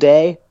old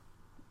day,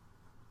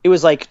 it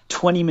was like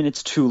 20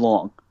 minutes too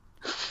long.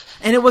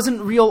 And it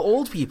wasn't real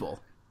old people.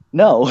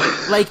 No.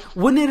 Like,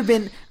 wouldn't it have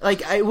been,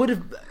 like, I would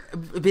have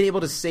been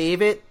able to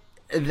save it,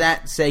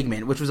 that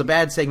segment, which was a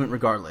bad segment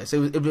regardless. It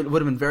would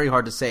have been very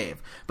hard to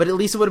save. But at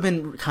least it would have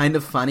been kind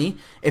of funny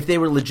if they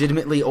were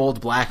legitimately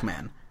old black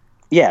men.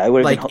 Yeah, it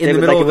would have like, been in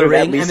the middle of the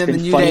ring, and then the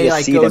New Day,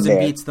 like, goes and there.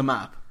 beats them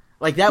up.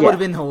 Like, that would have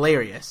been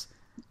hilarious.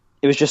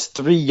 It was just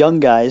 3 young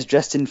guys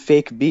dressed in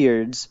fake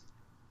beards.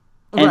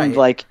 And,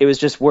 like, it was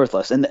just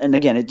worthless. And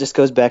again, it just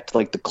goes back to,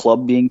 like, the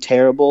club being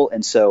terrible.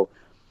 And so,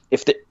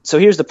 so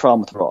here's the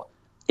problem with Raw.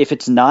 If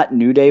it's not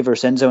New Day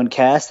versus Enzo and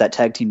Cass, that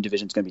tag team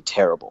division is going to be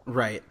terrible.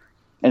 Right.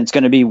 And it's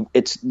going to be,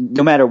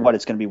 no matter what,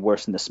 it's going to be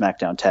worse than the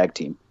SmackDown tag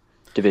team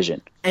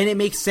division. And it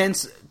makes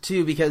sense,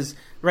 too, because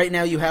right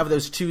now you have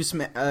those 2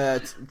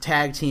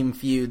 tag team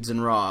feuds in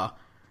Raw,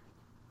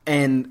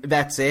 and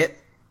that's it.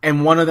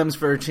 And one of them's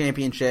for a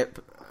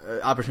championship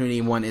opportunity,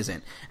 and one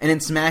isn't. And in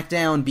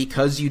SmackDown,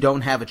 because you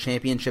don't have a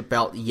championship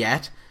belt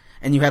yet,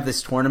 and you have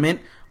this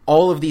tournament,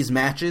 all of these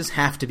matches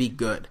have to be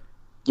good.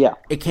 Yeah.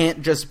 It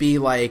can't just be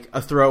like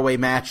a throwaway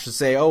match to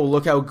say, oh,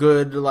 look how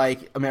good,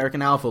 like,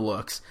 American Alpha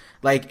looks.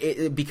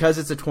 Like, because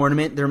it's a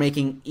tournament, they're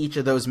making each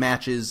of those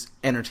matches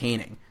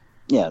entertaining.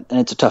 Yeah, and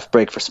it's a tough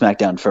break for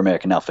SmackDown for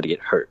American Alpha to get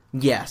hurt.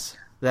 Yes,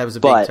 that was a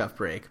big tough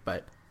break,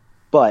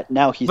 But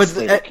now Heath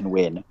Slater can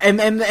win. And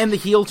the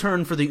heel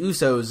turn for the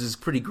Usos is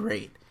pretty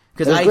great.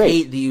 Because I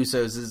hate the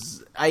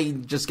Usos. I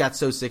just got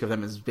so sick of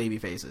them as baby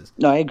faces.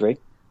 No, I agree.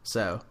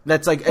 So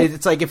that's like,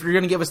 it's like if you're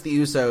going to give us the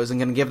Usos and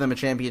going to give them a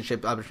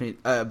championship opportunity,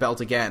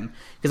 belt again,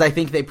 because I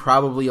think they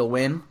probably will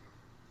win.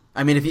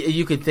 I mean, if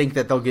you could think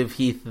that they'll give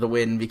Heath the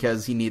win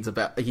because he needs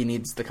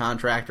the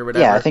contract or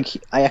whatever.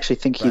 Yeah, I actually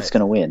think Heath's going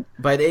to win.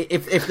 But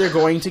if they're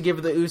going to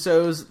give the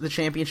Usos the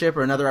championship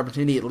or another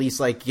opportunity, at least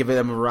like give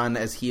them a run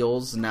as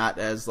heels, not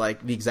as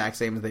like the exact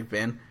same as they've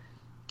been.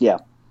 Yeah.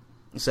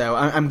 So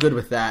I'm good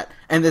with that.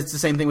 And it's the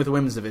same thing with the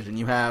women's division.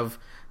 You have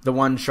the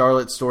one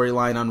Charlotte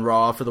storyline on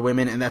Raw for the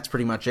women, and that's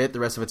pretty much it. The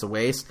rest of it's a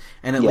waste.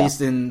 And at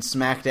least in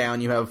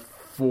SmackDown, you have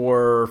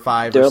 4 or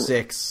 5 or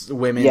 6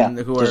 women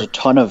who are there's a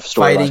ton of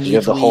fighting you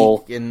have the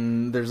whole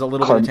and there's a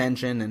little bit of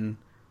tension. And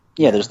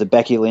there's the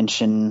Becky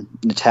Lynch and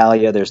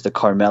Natalya. There's the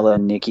Carmella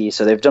and Nikki.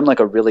 So they've done like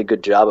a really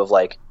good job of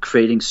like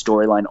creating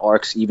storyline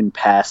arcs even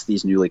past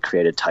these newly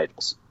created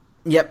titles.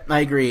 Yep, I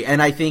agree. And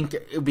I think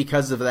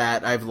because of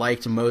that, I've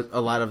liked a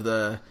lot of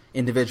the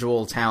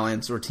individual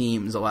talents or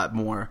teams a lot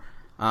more.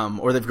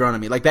 Or they've grown on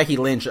me. Like Becky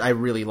Lynch, I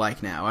really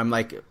like now. I'm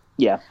like,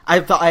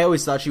 I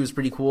always thought she was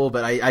pretty cool,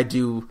 but I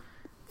do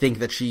think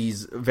that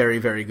she's very,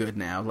 very good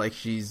now. Like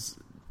she's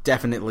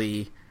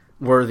definitely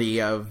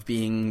worthy of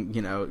being,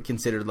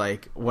 considered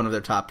like one of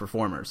their top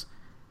performers.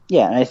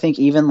 Yeah, and I think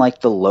even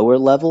like the lower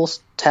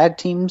levels tag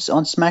teams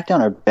on SmackDown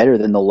are better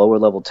than the lower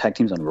level tag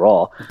teams on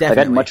Raw. Definitely. Like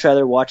I'd much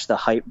rather watch the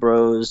Hype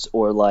Bros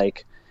or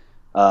like,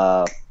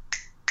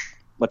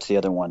 what's the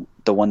other one?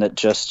 The one that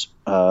just.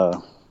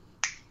 Well,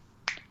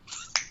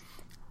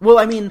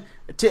 I mean,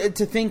 to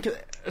think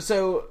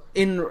so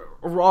in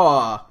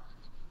Raw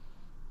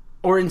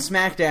or in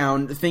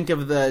SmackDown, think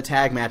of the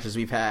tag matches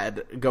we've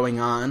had going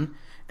on.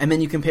 And then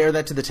you compare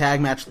that to the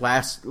tag match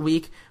last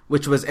week,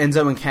 which was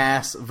Enzo and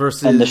Cass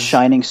versus... And the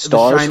Shining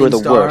Stars were the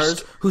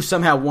worst. Who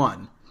somehow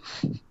won.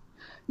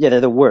 Yeah,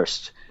 they're the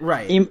worst.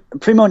 Right.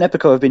 Primo and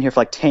Epico have been here for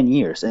like 10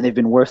 years, and they've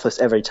been worthless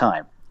every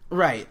time.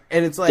 Right.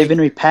 And it's like... They've been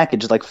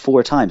repackaged like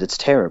 4 times. It's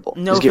terrible.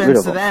 No just get rid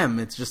offense of to them.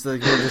 It's just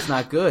like they're just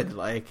not good.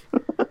 Like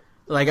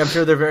I'm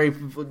sure they're very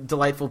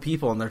delightful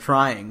people, and they're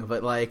trying,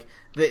 but like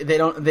they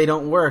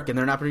don't work, and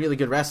they're not really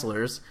good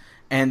wrestlers,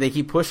 and they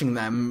keep pushing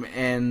them,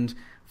 and...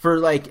 for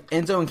like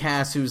Enzo and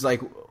Cass, who's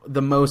like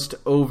the most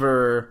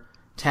over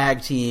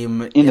tag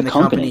team in the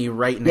company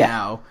right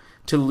now,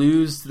 to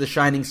lose to the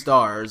Shining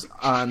Stars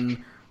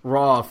on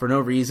Raw for no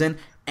reason,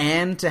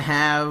 and to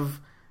have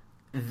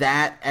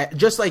that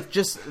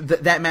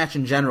that match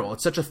in general,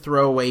 it's such a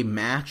throwaway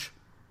match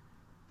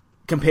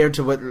compared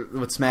to what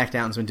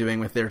SmackDown's been doing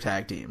with their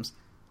tag teams.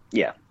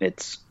 Yeah,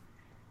 it's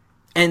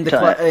and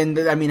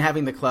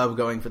having the club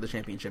going for the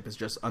championship is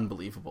just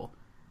unbelievable.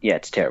 Yeah,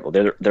 it's terrible.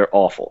 They're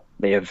awful.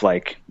 They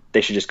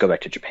should just go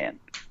back to Japan.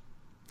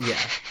 Yeah,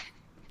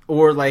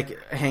 or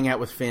like hang out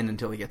with Finn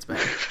until he gets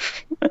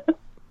back.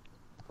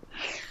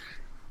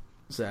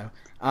 So,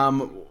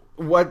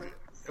 what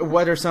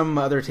are some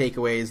other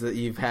takeaways that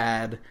you've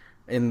had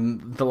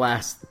in the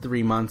last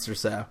 3 months or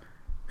so?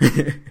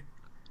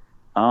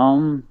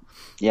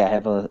 Yeah,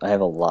 I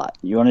have a lot.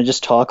 You want to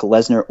just talk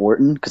Lesnar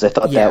Orton, because I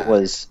thought that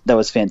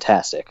was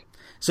fantastic.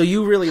 So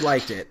you really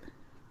liked it.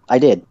 I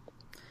did.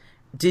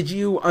 Did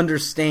you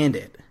understand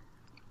it?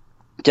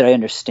 Did I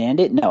understand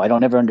it? No, I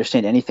don't ever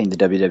understand anything the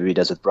WWE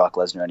does with Brock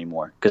Lesnar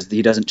anymore, because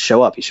he doesn't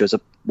show up. He shows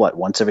up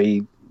once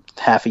every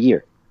half a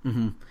year.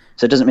 Mm-hmm.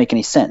 So it doesn't make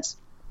any sense.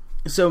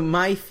 So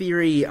my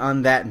theory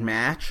on that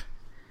match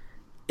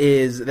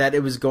is that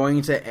it was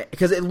going to,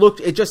 because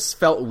it just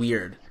felt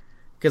weird.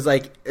 Because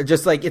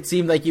it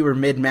seemed like you were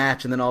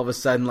mid-match, and then all of a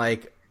sudden,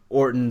 like,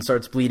 Orton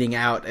starts bleeding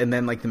out, and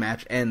then like the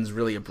match ends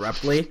really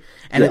abruptly,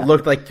 and it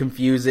looked like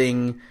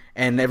confusing,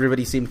 and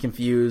everybody seemed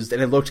confused,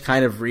 and it looked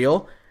kind of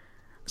real.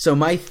 So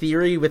my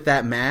theory with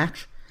that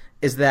match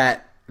is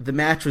that the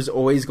match was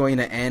always going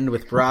to end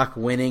with Brock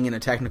winning in a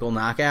technical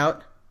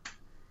knockout,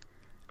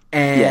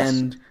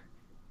 and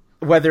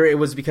whether it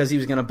was because he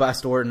was going to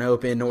bust Orton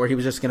open, or he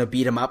was just going to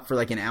beat him up for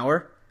like an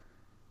hour.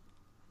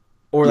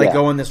 Or like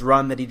go on this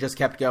run that he just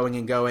kept going,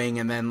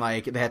 and then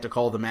like they had to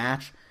call the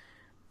match.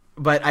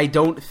 But I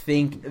don't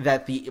think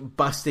that the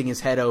busting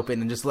his head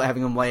open and just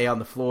having him lay on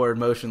the floor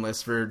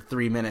motionless for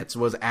 3 minutes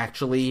was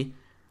actually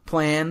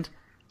planned.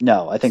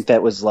 No, I think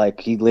that was like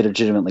he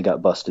legitimately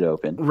got busted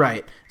open.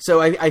 Right. So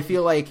I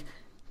feel like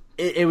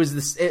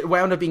it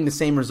wound up being the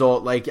same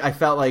result. Like I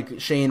felt like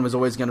Shane was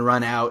always going to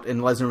run out, and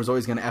Lesnar was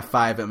always going to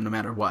F5 him no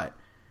matter what,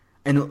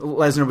 and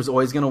Lesnar was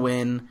always going to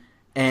win.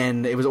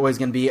 And it was always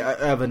going to be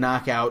of a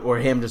knockout, or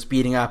him just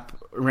beating up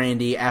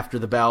Randy after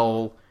the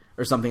bell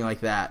or something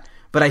like that.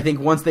 But I think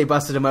once they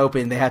busted him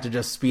open, they had to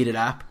just speed it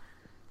up.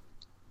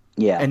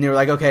 Yeah. And they were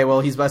like, okay,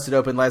 well, he's busted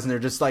open,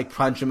 Lesnar, just like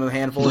punch him a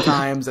handful of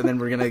times, and then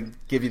we're going to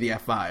give you the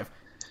F5.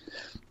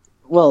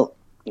 Well,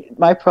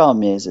 my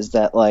problem is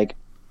that, like,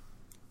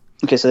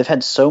 okay, so they've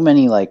had so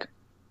many, like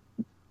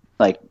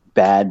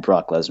bad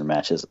Brock Lesnar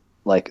matches,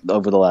 like,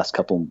 over the last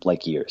couple,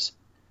 like, years.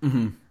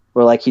 Mm-hmm.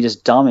 Where, like, he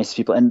just dominates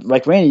people. And,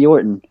 like, Randy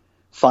Orton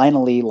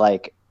finally,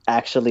 like,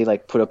 actually,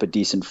 like, put up a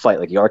decent fight.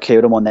 Like, he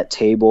RKO'd him on that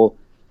table.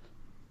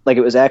 Like,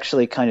 it was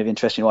actually kind of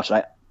interesting to watch. And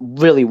I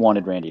really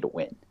wanted Randy to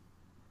win.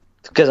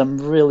 Because I'm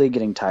really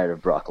getting tired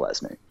of Brock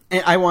Lesnar.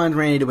 And I wanted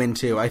Randy to win,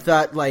 too. I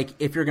thought, like,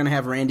 if you're going to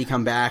have Randy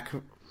come back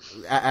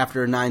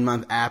after a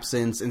 9-month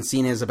absence and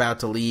Cena's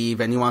about to leave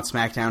and you want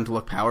SmackDown to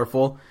look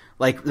powerful,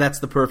 like, that's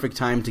the perfect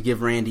time to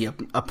give Randy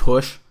a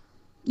push.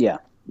 Yeah.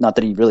 Not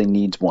that he really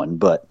needs one,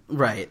 but...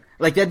 Right.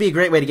 Like, that'd be a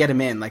great way to get him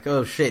in. Like,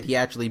 oh, shit, he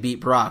actually beat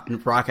Brock,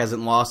 and Brock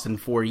hasn't lost in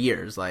 4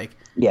 years. Like,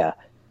 yeah.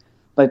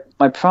 But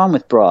my problem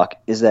with Brock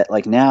is that,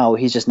 like, now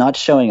he's just not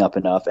showing up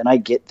enough, and I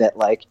get that,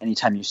 like,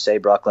 anytime you say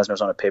Brock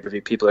Lesnar's on a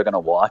pay-per-view, people are going to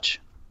watch.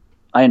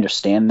 I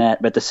understand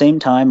that. But at the same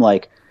time,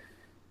 like,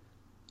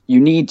 you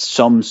need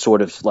some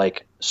sort of,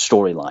 like,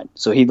 storyline.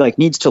 So he, like,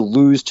 needs to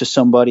lose to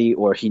somebody,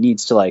 or he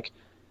needs to, like,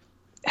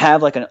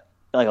 have, like, an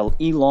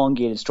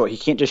elongated story. He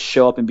can't just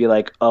show up and be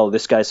like, oh,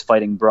 this guy's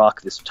fighting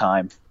Brock this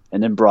time,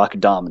 and then Brock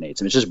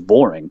dominates him. It's just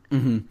boring.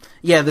 Mm-hmm.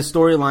 Yeah, the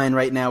storyline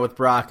right now with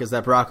Brock is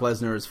that Brock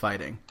Lesnar is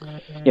fighting.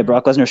 Yeah,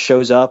 Brock Lesnar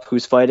shows up.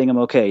 Who's fighting him?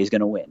 Okay, he's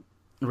going to win.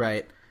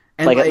 Right.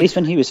 And like, at least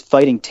when he was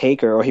fighting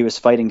Taker or he was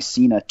fighting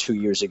Cena 2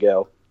 years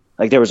ago,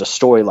 like, there was a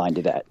storyline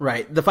to that.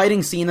 Right. The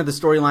fighting Cena, the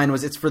storyline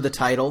was it's for the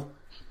title.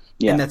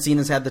 Yeah. And that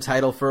Cena's had the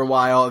title for a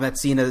while, and that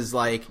Cena's,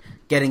 like,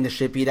 getting the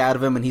shit beat out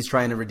of him, and he's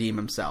trying to redeem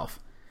himself.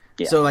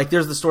 Yeah. So, like,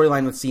 there's the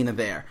storyline with Cena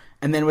there.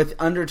 And then with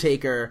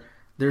Undertaker,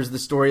 there's the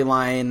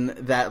storyline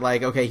that,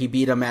 like, okay, he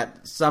beat him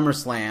at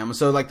SummerSlam.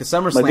 So, like, the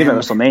SummerSlam... Like,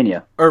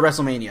 WrestleMania. Or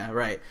WrestleMania,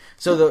 right.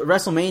 So the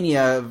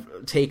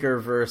WrestleMania Taker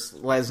versus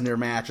Lesnar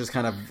match is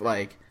kind of,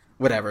 like,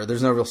 whatever.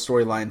 There's no real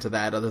storyline to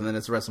that other than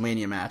it's a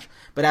WrestleMania match.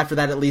 But after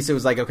that, at least it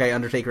was like, okay,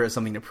 Undertaker has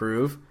something to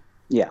prove.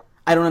 Yeah.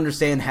 I don't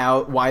understand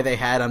why they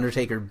had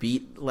Undertaker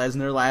beat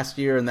Lesnar last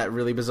year in that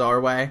really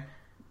bizarre way.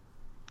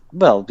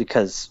 Well,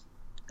 because...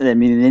 I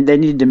mean, they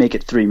needed to make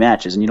it 3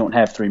 matches, and you don't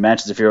have 3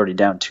 matches if you're already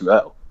down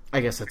 2-0.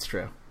 I guess that's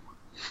true.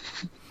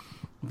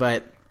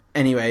 But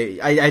anyway,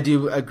 I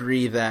do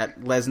agree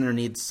that Lesnar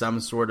needs some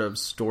sort of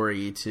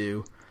story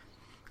to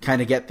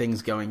kind of get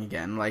things going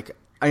again. Like,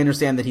 I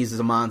understand that he's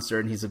a monster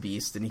and he's a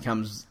beast, and he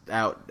comes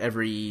out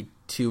every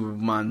 2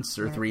 months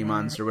or 3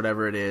 months or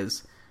whatever it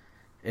is,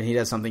 and he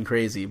does something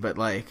crazy. But,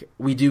 like,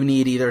 we do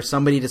need either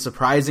somebody to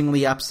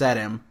surprisingly upset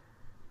him,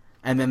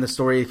 and then the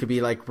story could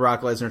be like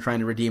Brock Lesnar trying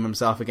to redeem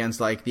himself against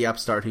like the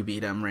upstart who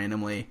beat him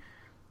randomly,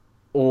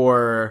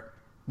 or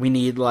we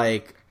need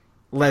like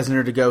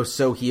Lesnar to go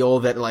so heel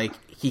that like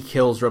he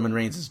kills Roman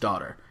Reigns'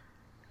 daughter,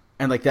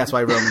 and like that's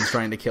why Roman's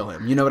trying to kill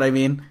him. You know what I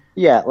mean?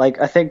 Yeah, like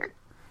I think.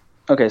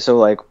 Okay, so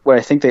like what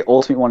I think they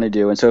ultimately want to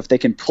do, and so if they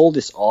can pull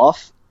this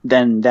off,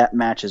 then that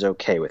match is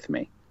okay with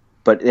me.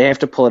 But they have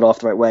to pull it off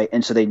the right way,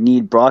 and so they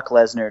need Brock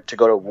Lesnar to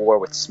go to war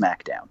with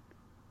SmackDown.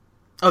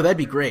 Oh, that'd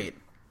be great.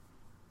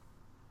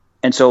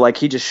 And so like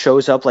he just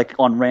shows up like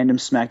on random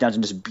SmackDowns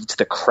and just beats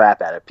the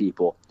crap out of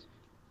people.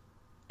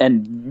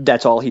 And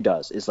that's all he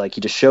does, is like he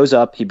just shows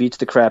up, he beats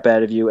the crap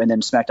out of you, and then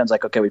SmackDown's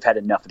like, okay, we've had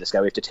enough of this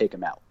guy, we have to take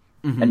him out.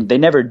 Mm-hmm. And they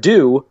never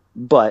do,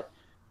 but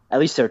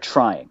at least they're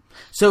trying.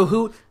 So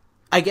who,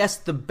 I guess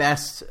the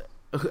best,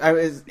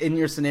 in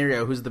your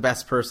scenario, who's the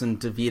best person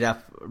to beat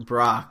up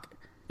Brock?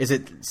 Is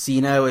it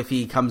Cena if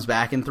he comes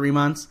back in 3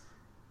 months?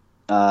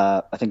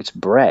 I think it's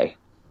Bray.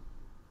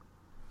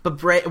 But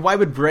Bray, why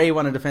would Bray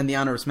want to defend the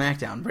honor of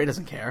SmackDown? Bray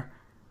doesn't care.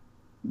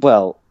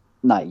 Well,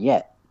 not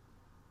yet.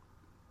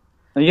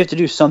 I mean, you have to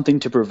do something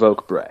to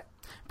provoke Bray.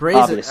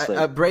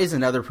 Bray's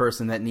another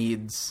person that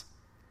needs...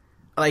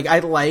 Like, I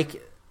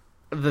like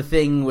the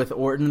thing with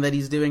Orton that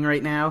he's doing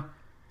right now,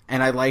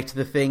 and I liked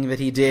the thing that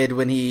he did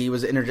when he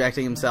was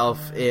interjecting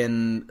himself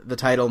in the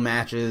title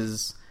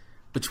matches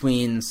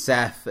between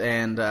Seth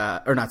and...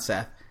 or not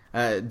Seth,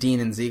 Dean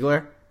and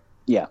Ziggler.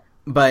 Yeah.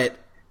 But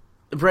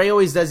Bray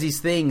always does these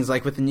things,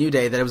 like with the New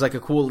Day, that it was like a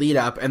cool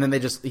lead-up, and then he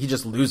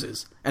just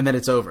loses, and then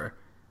it's over.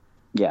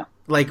 Yeah.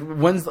 Like,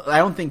 I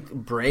don't think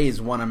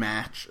Bray's won a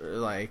match,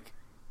 like,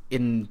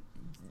 in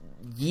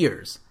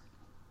years.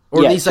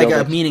 Or at least, like,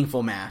 a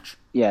meaningful match.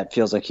 Yeah, it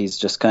feels like he's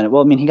just kind of...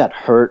 Well, I mean, he got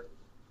hurt,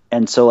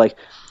 and so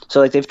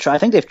they've tried... I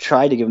think they've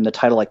tried to give him the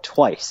title, like,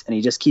 twice, and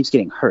he just keeps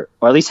getting hurt.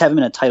 Or at least have him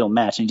in a title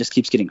match, and he just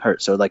keeps getting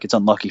hurt, so, like, it's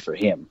unlucky for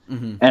him,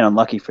 and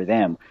unlucky for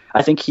them.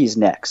 I think he's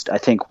next. I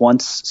think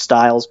once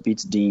Styles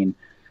beats Dean,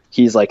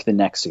 he's, like, the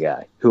next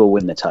guy who will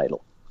win the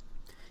title.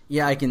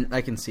 Yeah, I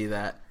can see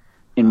that.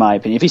 In my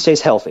opinion, if he stays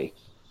healthy.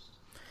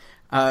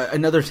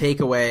 Another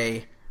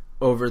takeaway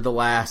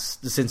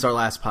since our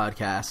last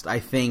podcast, I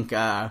think,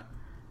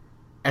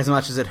 as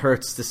much as it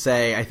hurts to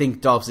say, I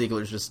think Dolph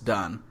Ziggler's just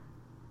done.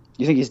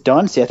 You think he's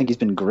done? See, I think he's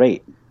been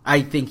great.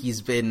 I think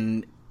he's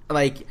been,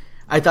 like,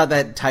 I thought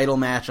that title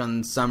match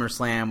on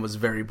SummerSlam was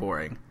very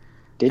boring.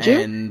 Did you?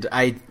 And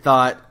I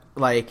thought,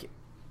 like,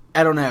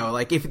 I don't know,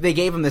 like, if they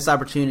gave him this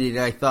opportunity,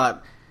 I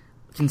thought,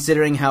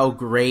 considering how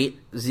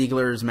great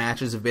Ziggler's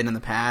matches have been in the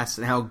past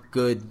and how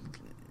good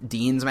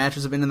Dean's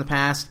matches have been in the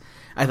past,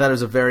 I thought it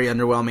was a very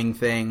underwhelming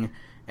thing.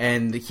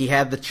 And he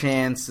had the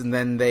chance, and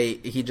then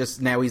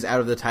now he's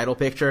out of the title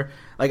picture.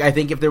 Like, I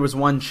think if there was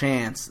one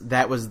chance,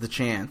 that was the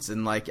chance,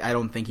 and like, I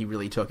don't think he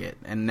really took it.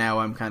 And now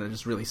I'm kind of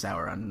just really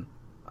sour on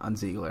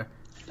Ziggler.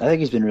 I think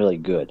he's been really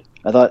good.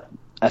 I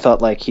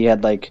thought like he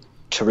had like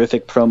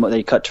terrific promo.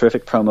 They cut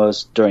terrific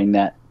promos during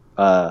that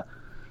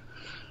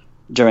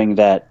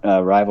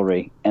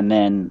rivalry, and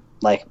then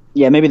like,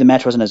 yeah, maybe the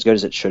match wasn't as good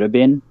as it should have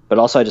been, but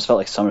also I just felt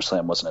like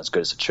SummerSlam wasn't as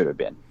good as it should have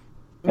been.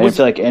 I didn't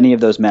feel like any of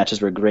those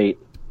matches were great.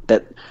 I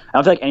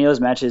don't feel like any of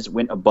those matches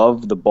went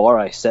above the bar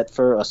I set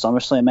for a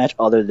SummerSlam match,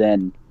 other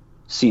than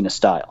Cena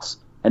Styles,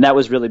 and that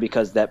was really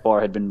because that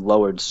bar had been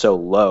lowered so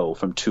low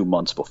from 2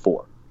 months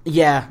before.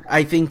 Yeah,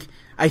 I think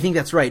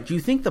that's right. Do you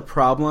think the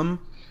problem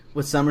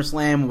with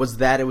SummerSlam was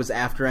that it was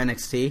after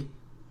NXT,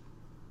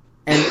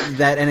 and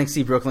that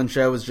NXT Brooklyn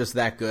show was just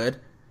that good?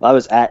 I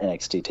was at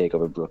NXT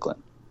TakeOver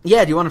Brooklyn.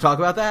 Yeah, do you want to talk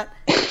about that?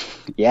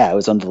 Yeah, it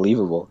was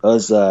unbelievable. It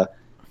was, I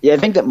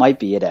think that might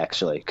be it,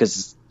 actually,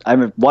 because I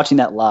remember watching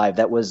that live.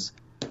 That was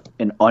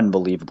an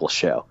unbelievable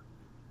show.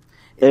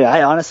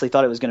 I honestly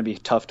thought it was going to be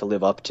tough to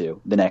live up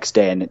to the next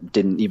day, and it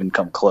didn't even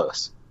come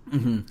close.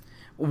 Mm-hmm.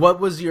 What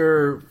was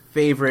your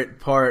favorite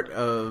part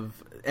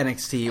of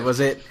NXT? Was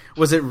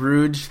it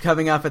Rude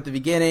coming up at the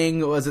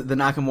beginning? Was it the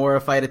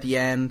Nakamura fight at the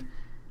end?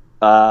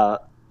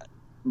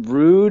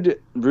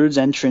 Rude's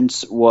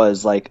entrance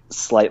was like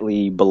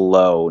slightly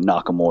below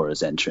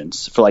Nakamura's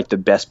entrance for like the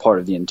best part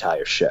of the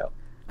entire show.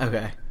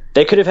 Okay.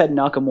 They could have had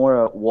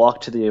Nakamura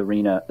walk to the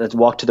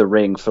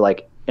ring for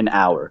like an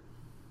hour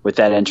with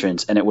that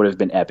entrance, and it would have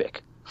been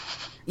epic.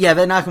 Yeah,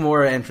 that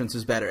Nakamura entrance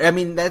was better. I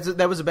mean,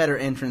 that was a better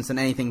entrance than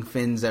anything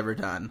Finn's ever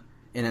done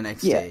in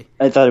NXT. Yeah,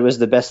 I thought it was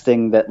the best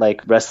thing that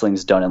like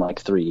wrestling's done in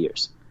like 3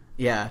 years.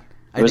 Yeah,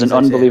 it was an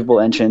unbelievable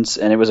entrance,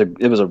 and it was a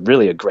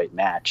really great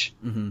match.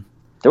 Mm-hmm.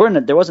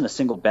 There wasn't a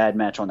single bad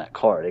match on that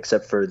card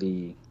except for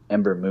the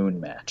Ember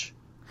Moon match.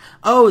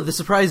 Oh, the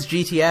surprise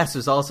GTS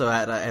was also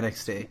at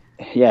NXT.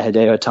 Yeah,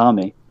 Hideo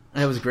Itami.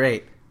 That was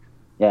great.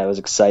 Yeah, it was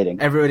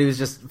exciting. Everybody was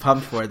just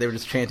pumped for it. They were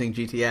just chanting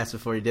GTS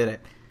before he did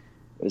it.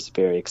 It was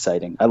very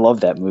exciting. I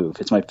love that move.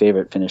 It's my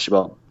favorite finisher.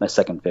 Well, my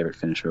second favorite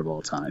finisher of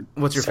all time.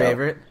 What's your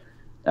favorite?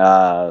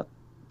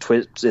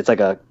 It's like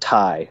a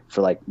tie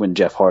for like when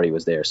Jeff Hardy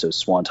was there. So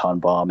Swanton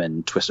Bomb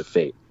and Twist of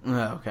Fate.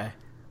 Oh, okay.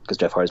 Because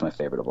Jeff Hardy's my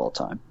favorite of all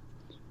time.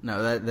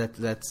 No,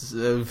 that's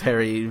a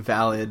very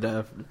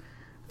valid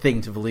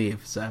thing to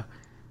believe. So,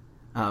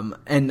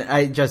 And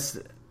I just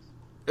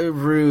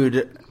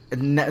Rude.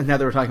 Now that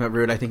we're talking about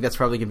Rude, I think that's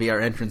probably gonna be our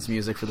entrance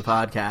music for the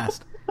podcast.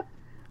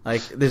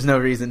 Like, there's no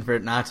reason for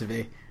it not to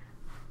be.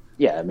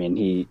 Yeah, I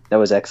mean, that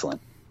was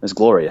excellent. It was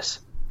glorious.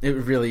 It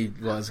really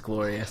was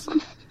glorious.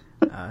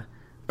 But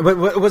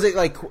what was it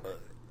like?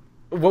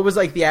 What was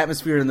like the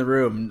atmosphere in the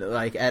room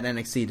like at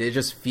NXT? Did it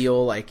just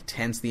feel like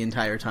tense the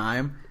entire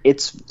time?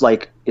 It's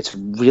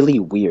really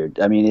weird.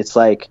 I mean, it's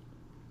like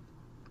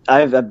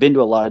I've been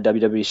to a lot of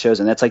WWE shows,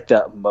 and that's like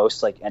the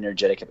most like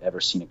energetic I've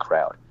ever seen a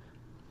crowd.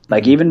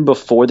 Like even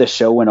before the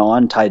show went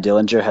on, Ty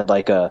Dillinger had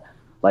like a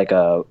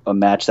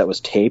match that was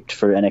taped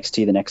for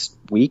NXT the next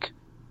week,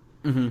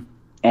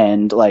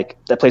 and like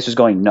that place was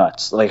going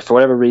nuts. Like for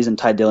whatever reason,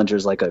 Ty Dillinger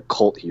is like a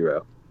cult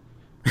hero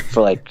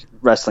for like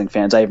wrestling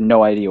fans. I have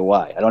no idea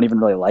why. I don't even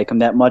really like him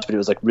that much, but it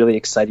was like really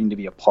exciting to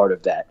be a part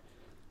of that.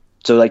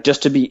 So like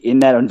just to be in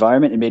that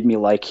environment, it made me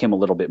like him a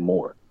little bit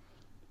more.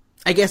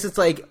 I guess it's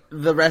like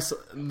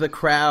the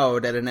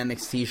crowd at an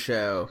NXT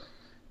show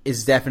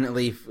is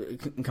definitely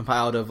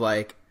compiled of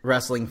like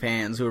wrestling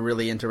fans who are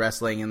really into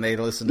wrestling, and they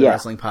listen to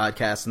wrestling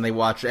podcasts, and they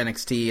watch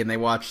NXT, and they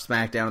watch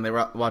SmackDown, and they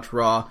watch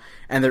Raw,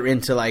 and they're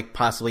into like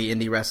possibly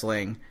indie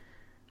wrestling.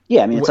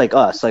 Yeah, I mean, it's like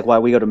us. Like why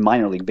we go to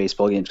minor league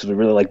baseball games because we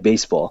really like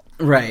baseball.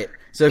 Right.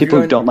 So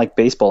people who don't like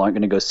baseball aren't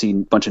going to go see a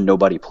bunch of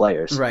nobody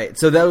players. Right.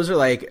 So those are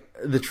like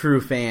the true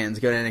fans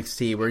go to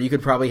NXT, where you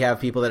could probably have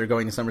people that are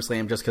going to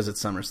SummerSlam just because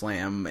it's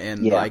SummerSlam,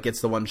 and like it's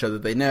the one show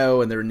that they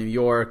know, and they're in New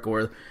York,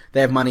 or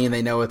they have money and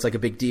they know it's like a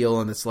big deal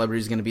and the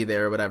celebrity's going to be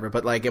there or whatever.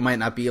 But like it might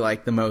not be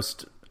like the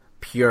most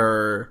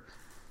pure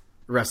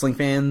wrestling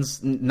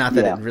fans. Not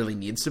that it really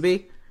needs to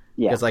be.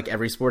 Yeah. Because like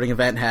every sporting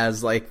event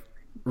has like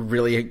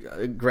really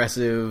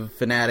aggressive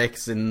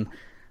fanatics and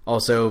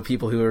also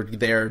people who are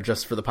there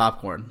just for the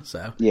popcorn.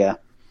 So yeah,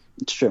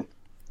 it's true.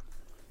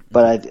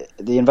 But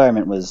the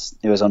environment was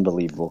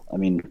unbelievable. I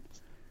mean,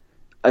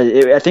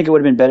 I think it would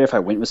have been better if I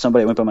went with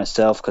somebody. I went by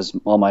myself because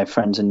all my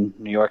friends in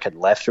New York had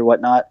left or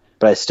whatnot.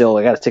 But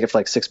I got a ticket for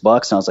like $6,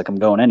 and I was like, I'm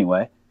going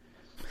anyway.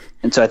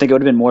 And so I think it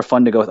would have been more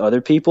fun to go with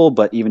other people.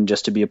 But even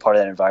just to be a part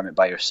of that environment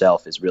by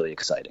yourself is really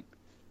exciting.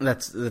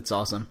 That's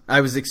awesome.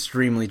 I was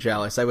extremely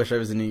jealous. I wish I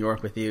was in New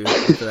York with you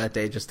for that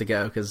day just to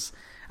go, because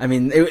I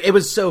mean, it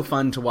was so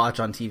fun to watch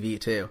on TV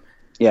too.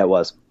 Yeah, it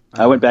was.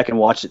 I went back and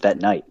watched it that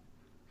night.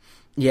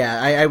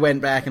 Yeah, I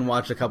went back and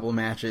watched a couple of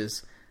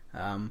matches.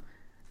 I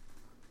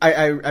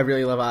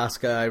really love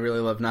Asuka. I really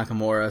love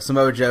Nakamura.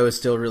 Samoa Joe is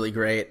still really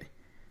great.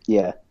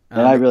 Yeah,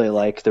 and I really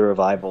like the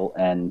Revival,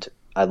 and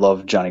I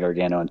love Johnny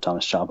Gargano and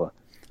Thomas Ciampa.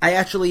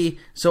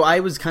 I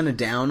was kind of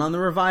down on the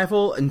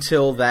Revival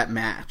until that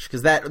match,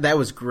 because that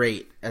was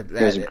great at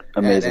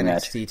amazing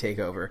NXT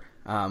TakeOver.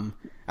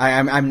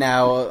 I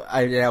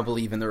now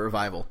believe in the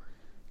Revival.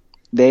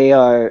 They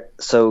are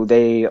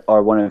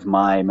one of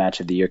my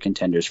match of the year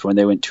contenders for when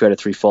they went 2 out of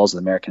 3 falls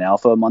with American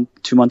Alpha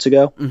 2 months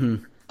ago.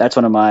 Mm-hmm. That's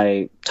one of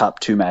my top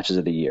 2 matches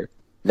of the year.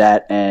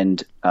 That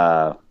and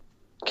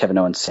Kevin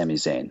Owens, Sami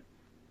Zayn.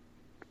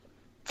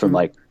 From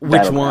like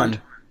which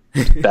one?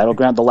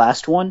 Battleground, the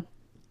last one.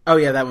 Oh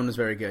yeah, that one was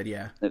very good.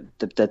 Yeah,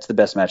 that's the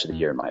best match of the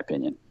year in my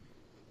opinion.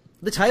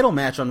 The title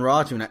match on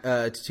Raw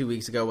 2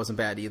 weeks ago wasn't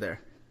bad either.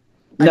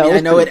 I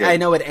know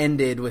it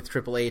ended with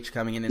Triple H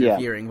coming in and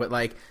interfering, but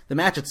like the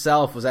match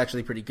itself was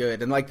actually pretty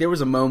good. And like there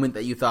was a moment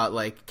that you thought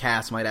like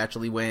Cass might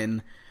actually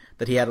win,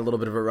 that he had a little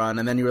bit of a run,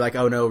 and then you were like,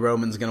 oh no,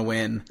 Roman's gonna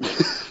win,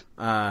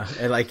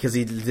 and like because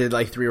he did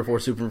like 3 or 4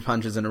 super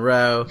punches in a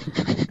row,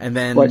 and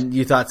then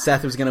you thought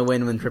Seth was gonna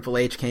win when Triple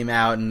H came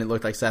out, and it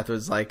looked like Seth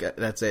was like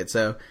that's it.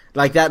 So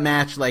like that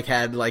match like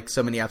had like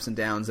so many ups and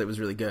downs. It was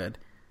really good.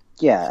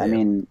 Yeah, so, I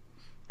mean.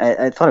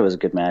 I thought it was a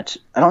good match.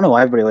 I don't know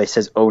why everybody always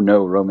says, oh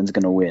no, Roman's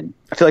going to win.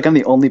 I feel like I'm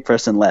the only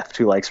person left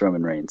who likes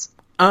Roman Reigns.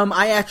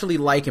 I actually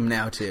like him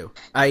now, too.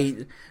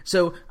 I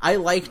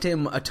liked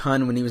him a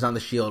ton when he was on The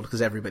Shield,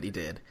 because everybody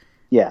did.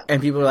 Yeah.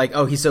 And people were like,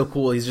 oh, he's so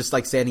cool. He's just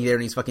like standing there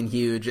and he's fucking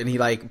huge, and he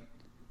like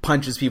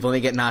punches people and they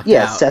get knocked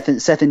out. Yeah,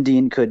 Seth and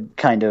Dean could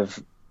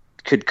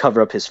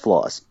cover up his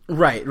flaws.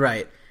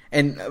 Right.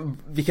 And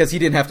because he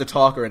didn't have to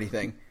talk or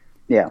anything.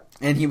 Yeah.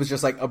 And he was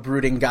just like a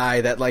brooding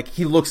guy that like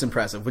he looks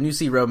impressive. When you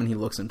see Roman, he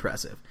looks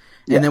impressive.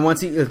 And then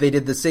once they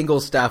did the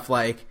single stuff,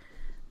 like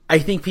I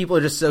think people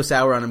are just so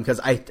sour on him because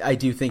I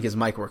do think his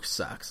mic work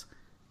sucks.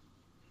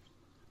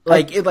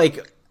 I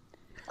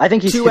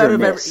think he's 2 out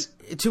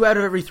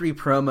of every 3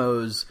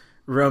 promos,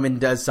 Roman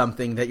does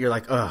something that you're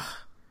like, ugh,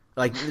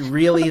 like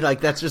really, like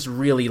that's just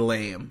really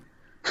lame.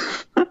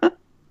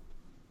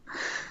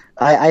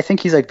 I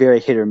think he's like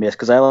very hit or miss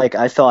because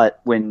I thought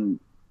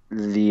when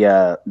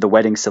the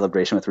wedding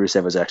celebration with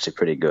Rusev was actually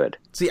pretty good.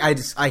 See, I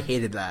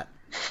hated that.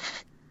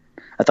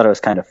 I thought it was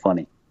kind of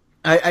funny.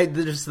 I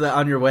just the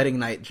on your wedding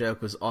night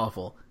joke was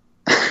awful.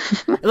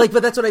 But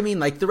that's what I mean.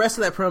 Like the rest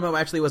of that promo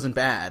actually wasn't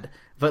bad,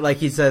 but like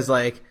he says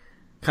like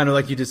kind of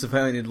like you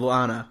disappointed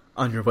Lana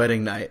on your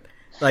wedding night.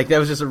 Like that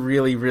was just a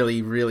really,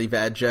 really, really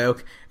bad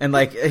joke. And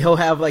like he'll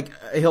have like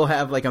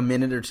a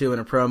minute or two in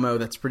a promo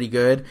that's pretty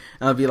good,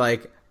 and I'll be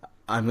like,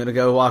 I'm gonna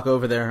go walk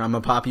over there. I'm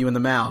gonna pop you in the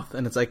mouth,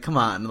 and it's like, come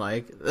on,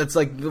 like that's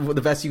like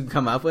the best you can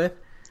come up with.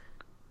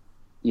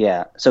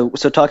 Yeah. So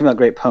talking about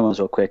great promos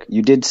real quick,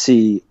 you did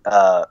see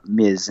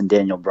Miz and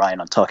Daniel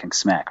Bryan on Talking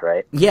Smack,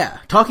 right? Yeah,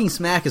 Talking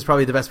Smack is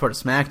probably the best part of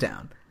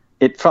SmackDown.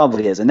 It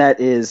probably is, and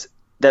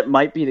that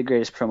might be the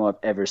greatest promo I've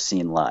ever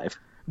seen live.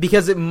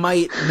 Because it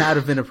might not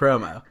have been a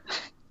promo.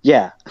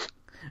 Yeah.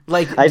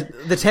 Like,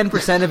 the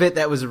 10% of it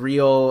that was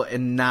real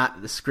and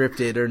not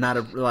scripted or not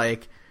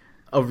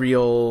a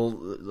real,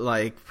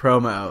 like,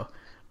 promo.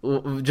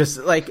 Just,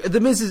 like, the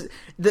Miz is...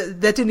 that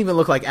didn't even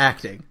look like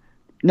acting.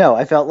 No,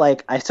 I felt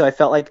like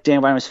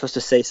Daniel Bryan was supposed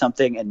to say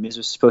something and Miz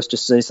was supposed to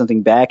say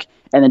something back,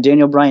 and then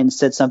Daniel Bryan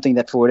said something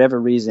that for whatever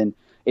reason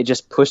it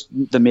just pushed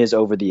the Miz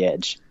over the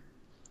edge,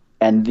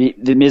 and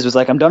the Miz was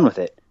like, "I'm done with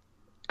it,"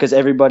 because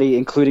everybody,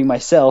 including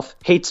myself,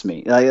 hates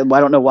me. I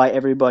don't know why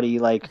everybody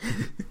like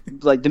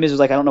the Miz was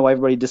like, "I don't know why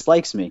everybody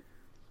dislikes me."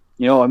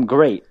 You know, I'm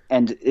great,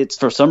 and it's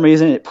for some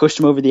reason it pushed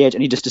him over the edge,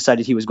 and he just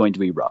decided he was going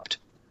to erupt.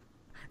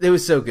 It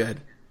was so good.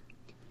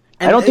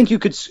 And I don't think you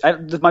could.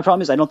 My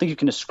problem is I don't think you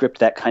can script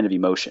that kind of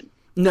emotion.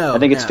 No, I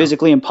think it's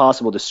physically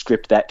impossible to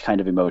script that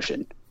kind of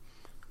emotion.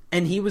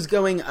 And he was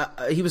going.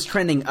 He was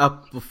trending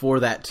up before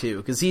that too,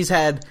 because he's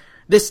had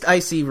this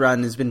IC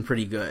run has been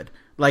pretty good.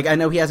 Like, I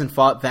know he hasn't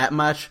fought that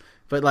much,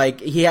 but like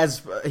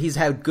he's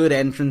had good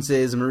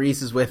entrances.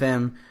 Maurice is with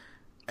him.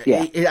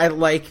 Yeah, I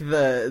like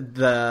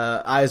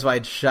the Eyes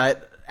Wide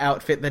Shut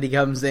outfit that he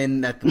comes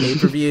in at the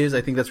pay-per-views.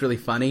 I think that's really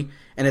funny,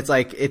 and it's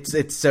like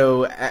it's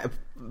so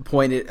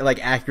pointed,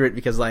 like, accurate,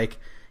 because like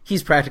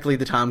he's practically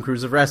the Tom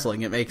Cruise of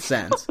wrestling. It makes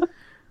sense.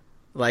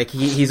 Like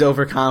he's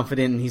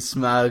overconfident and he's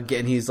smug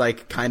and he's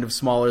like kind of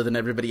smaller than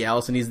everybody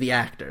else and he's the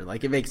actor.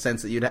 Like, it makes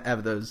sense that you'd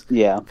have those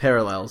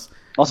parallels.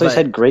 Also, he's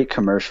had great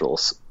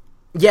commercials.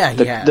 Yeah,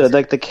 he has.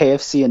 Like the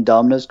KFC and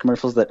Domino's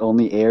commercials that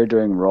only air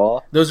during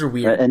Raw. Those are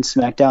weird. And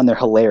SmackDown, they're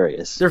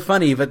hilarious. They're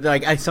funny, but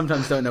like I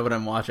sometimes don't know what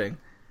I'm watching.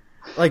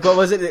 Like, what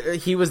was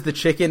it? He was the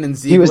chicken and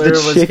Ziggler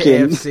was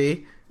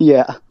KFC.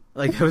 Yeah.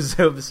 Like, it was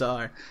so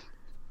bizarre.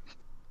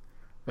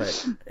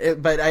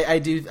 But I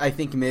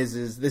think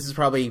Miz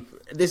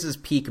this is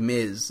peak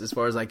Miz as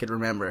far as I could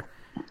remember.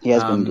 He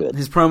has been good.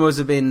 His promos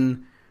have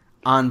been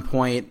on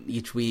point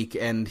each week,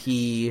 and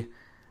his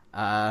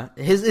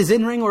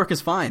in-ring work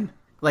is fine.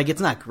 Like,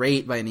 it's not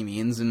great by any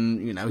means,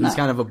 and you know he's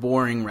kind of a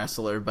boring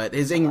wrestler, but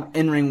his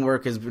in-ring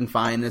work has been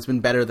fine, and it's been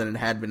better than it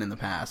had been in the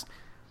past.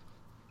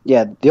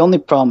 Yeah, the only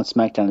problem with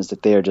SmackDown is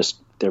that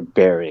they're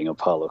burying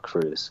Apollo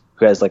Crews,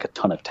 who has like a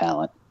ton of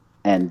talent,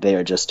 and they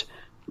are just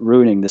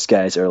ruining this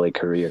guy's early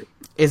career.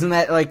 Isn't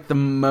that like the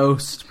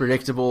most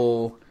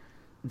predictable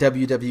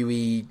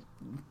WWE,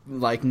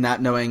 like,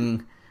 not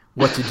knowing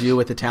what to do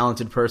with a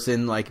talented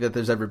person like that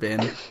there's ever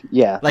been?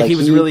 Yeah, like he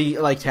was really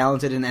like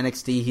talented in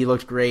NXT. He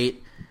looked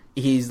great.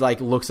 He's like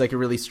looks like a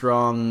really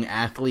strong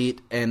athlete,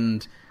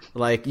 and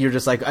like you're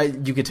just like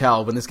you could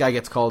tell when this guy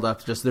gets called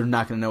up, just they're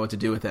not going to know what to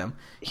do with him.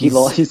 He's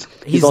lost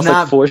not,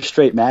 like 4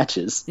 straight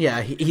matches.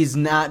 Yeah, he's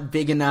not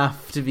big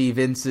enough to be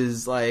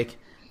Vince's like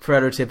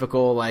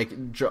prototypical like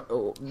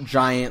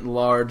giant,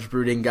 large,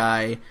 brooding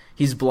guy.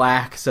 He's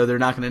black, so they're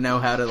not going to know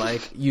how to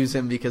like use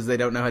him because they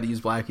don't know how to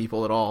use black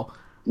people at all.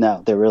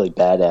 No, they're really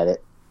bad at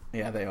it.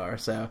 Yeah, they are.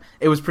 So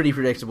it was pretty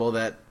predictable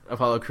that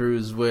Apollo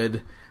Crews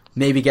would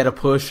maybe get a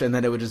push and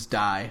then it would just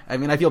die. I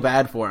mean, I feel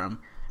bad for him.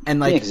 And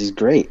like, because he's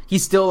great.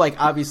 He's still like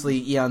obviously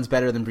Eon's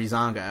better than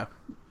Breezango.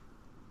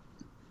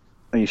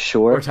 Are you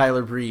sure? Or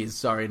Tyler Breeze,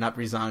 sorry, not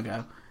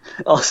Breezango.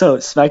 Also,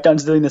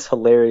 SmackDown's doing this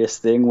hilarious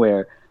thing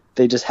where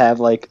they just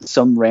have like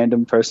some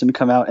random person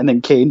come out and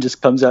then Kane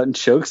just comes out and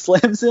choke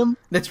slams him.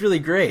 That's really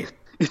great.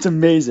 It's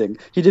amazing.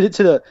 He did it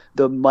to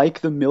the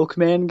Mike the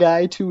Milkman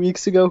guy 2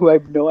 weeks ago, who I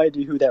have no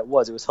idea who that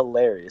was. It was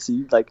hilarious.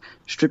 He like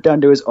stripped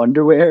down to his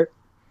underwear.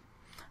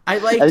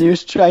 And he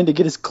was trying to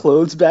get his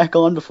clothes back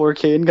on before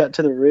Kane got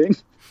to the ring.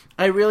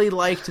 I really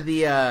liked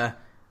the and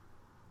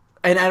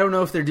I don't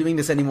know if they're doing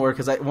this anymore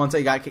because once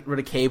I got rid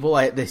of cable,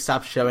 they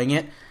stopped showing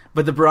it.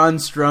 But the Braun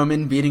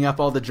Strowman beating up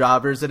all the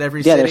jobbers at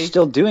every city. Yeah, they're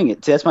still doing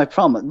it. See, that's my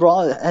problem.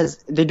 Raw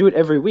they do it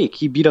every week.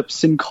 He beat up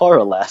Sin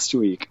Cara last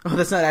week. Oh,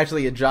 that's not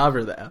actually a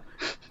jobber, though.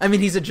 I mean,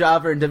 he's a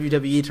jobber in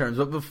WWE terms,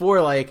 but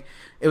before, like,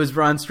 it was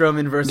Braun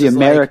Strowman versus, the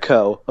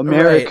Americo.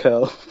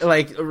 Right,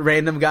 like, a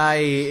random guy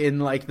in,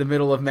 like, the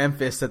middle of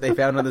Memphis that they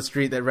found on the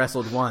street that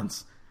wrestled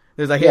once.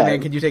 There's like, hey,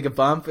 man, can you take a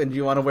bump, and do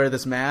you want to wear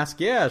this mask?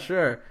 Yeah,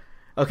 sure.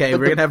 Okay,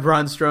 we're going to have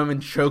Braun Strowman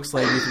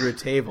chokeslam you through a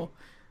table.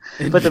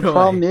 Enjoy. But the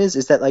problem is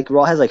that like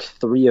Raw has like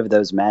 3 of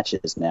those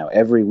matches now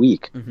every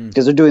week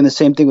because they're doing the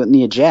same thing with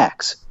Nia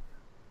Jax.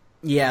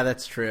 Yeah,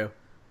 that's true.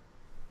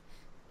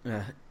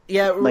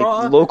 Yeah, like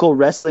Raw local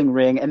wrestling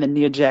ring, and then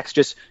Nia Jax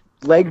just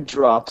leg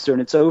drops her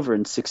and it's over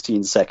in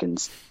 16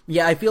 seconds.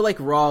 Yeah, I feel like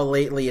Raw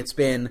lately it's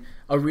been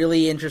a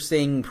really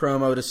interesting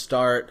promo to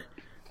start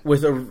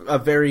with a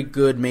very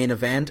good main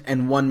event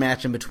and one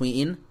match in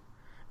between,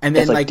 and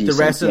then like decent,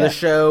 the rest of the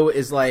show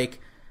is like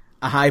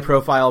a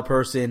high-profile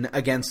person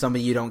against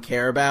somebody you don't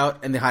care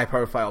about, and the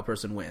high-profile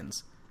person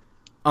wins.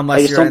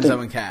 Unless you're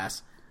Enzo and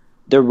Cass.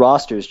 their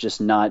roster is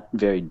just not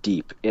very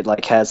deep. It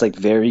like has like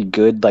very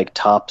good like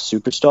top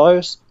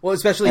superstars. Well,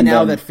 especially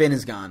now that Finn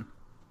is gone.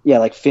 Yeah,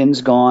 like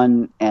Finn's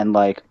gone, and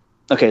like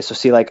okay, so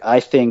see, like I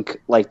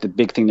think like the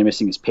big thing they're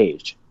missing is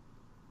Paige.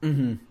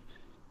 Mm-hmm.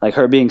 Like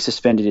her being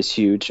suspended is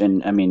huge,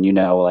 and I mean,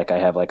 like I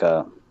have like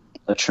a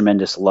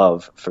tremendous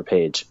love for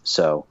Paige.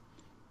 So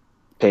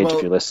Paige,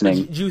 if you're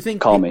listening,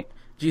 call me.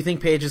 Do you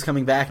think Paige is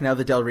coming back now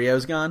that Del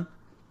Rio's gone?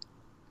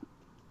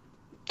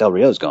 Del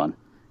Rio's gone.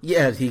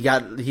 Yeah, he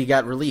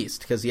got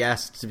released because he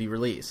asked to be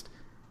released.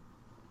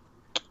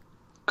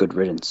 Good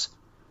riddance.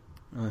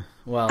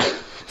 Well,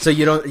 so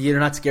you're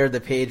not scared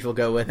that Paige will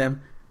go with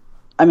him?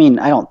 I mean,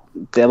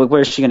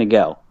 where's she gonna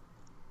go?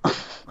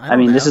 I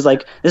mean, this is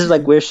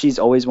like where she's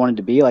always wanted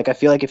to be. Like, I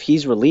feel like if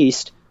he's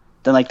released,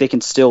 then like they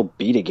can still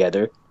be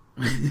together,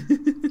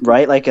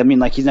 right? Like, I mean,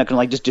 like he's not gonna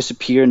like just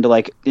disappear into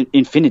like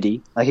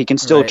infinity. Like he can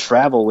still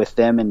travel with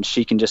them, and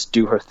she can just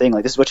do her thing.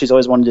 Like this is what she's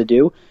always wanted to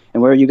do.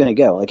 And where are you gonna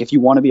go? Like if you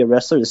want to be a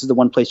wrestler, this is the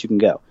one place you can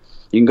go.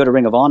 You can go to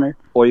Ring of Honor,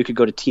 or you could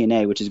go to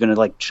TNA, which is gonna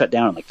like shut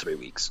down in like 3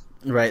 weeks.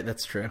 Right,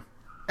 that's true.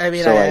 I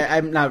mean, So,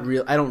 I'm not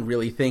real. I don't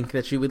really think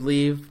that she would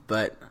leave,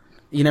 but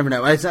you never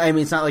know. I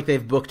mean, it's not like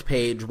they've booked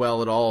Paige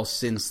well at all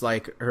since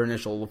like her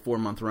initial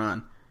 4-month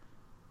run.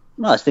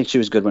 Well, I think she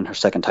was good when her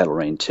second title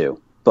reign too.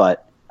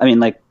 But I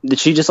mean, like,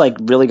 she just like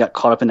really got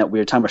caught up in that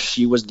weird time where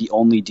she was the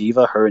only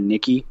diva, her and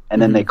Nikki,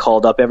 and then they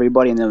called up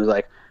everybody, and then it was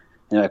like,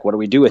 what do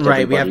we do with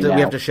right? everybody now?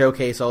 We have to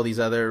showcase all these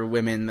other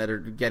women that are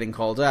getting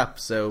called up,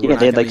 so we're not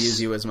they going to like,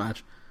 use you as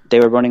much. They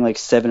were running like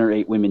 7 or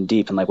 8 women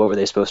deep, and like, what were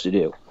they supposed to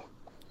do?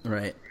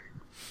 Right.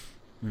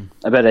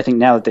 I think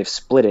now that they've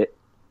split it,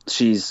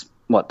 she's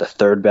the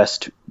third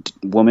best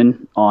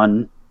woman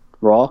on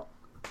Raw.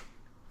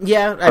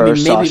 Yeah, I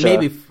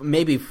mean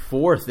maybe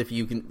fourth if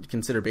you can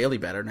consider Bayley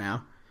better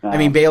now. I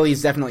mean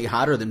Bayley's definitely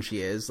hotter than she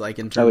is, like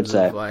in terms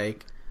of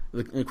like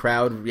the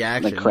crowd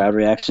reaction. The crowd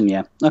reaction,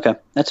 yeah. Okay,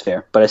 that's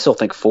fair. But I still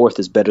think fourth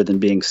is better than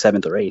being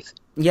 7th or 8th.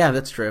 Yeah,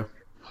 that's true.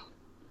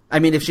 I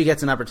mean, if she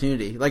gets an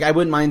opportunity, like I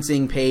wouldn't mind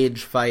seeing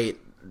Paige fight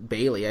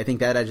Bayley. I think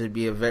that'd actually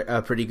be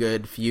a pretty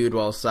good feud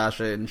while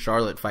Sasha and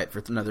Charlotte fight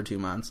for another 2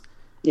 months.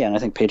 Yeah, and I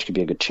think Paige could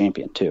be a good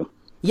champion too.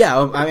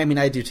 Yeah, I mean,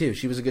 I do too.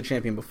 She was a good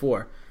champion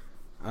before,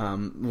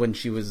 when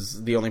she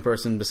was the only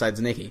person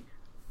besides Nikki.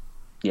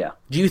 Yeah.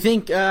 Do you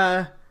think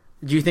we're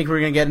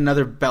gonna get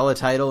another Bella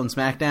title in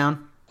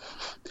SmackDown?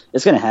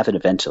 It's gonna happen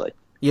eventually.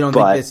 You don't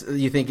think this?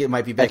 You think it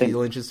might be Becky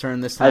Lynch's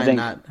turn this time,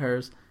 not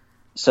hers?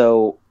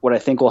 So what I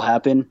think will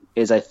happen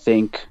is I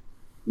think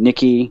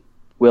Nikki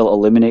will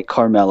eliminate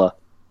Carmella,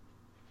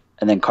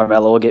 and then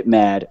Carmella will get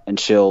mad, and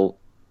she'll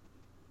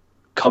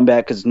come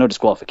back because no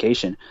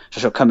disqualification.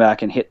 So she'll come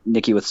back and hit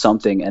Nikki with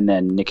something, and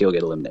then Nikki will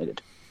get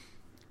eliminated.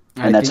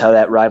 And that's how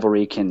that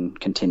rivalry can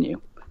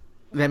continue.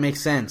 That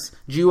makes sense.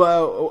 Do you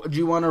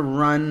want to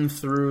run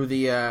through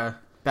the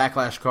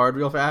Backlash card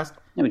real fast?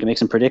 Yeah, we can make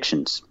some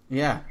predictions.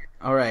 Yeah.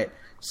 All right.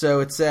 So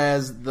it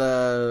says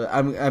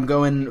I'm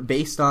going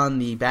based on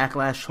the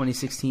Backlash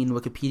 2016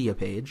 Wikipedia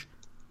page.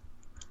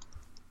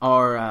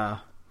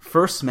 Our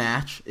first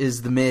match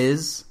is The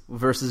Miz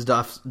versus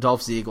Dolph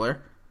Ziggler.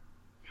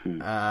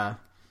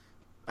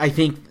 I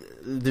think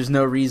there's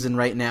no reason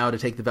right now to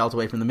take the belt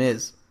away from The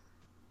Miz.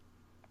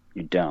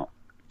 You don't.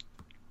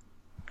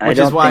 Which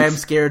is why I'm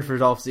scared for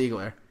Dolph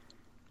Ziggler.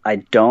 I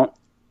don't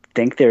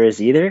think there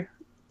is either.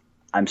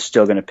 I'm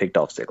still going to pick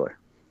Dolph Ziggler.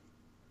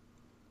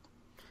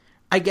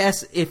 I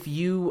guess if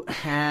you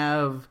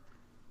have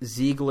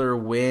Ziggler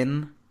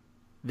win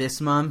this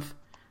month,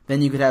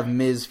 then you could have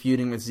Miz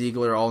feuding with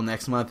Ziggler all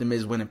next month and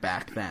Miz win it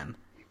back then.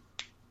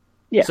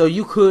 Yeah. So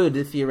you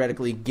could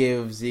theoretically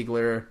give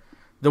Ziggler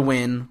the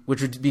win,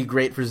 which would be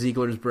great for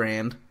Ziggler's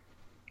brand.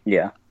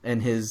 Yeah.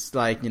 And his,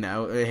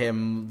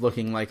 him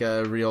looking like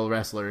a real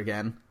wrestler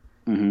again.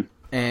 Mm-hmm.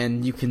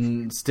 And you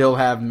can still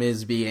have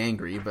Miz be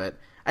angry, but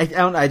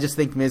I just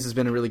think Miz has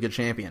been a really good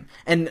champion.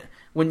 And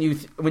when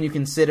you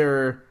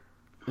consider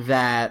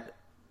that,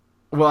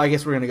 well, I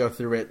guess we're going to go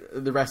through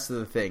it, the rest of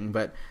the thing,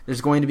 but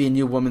there's going to be a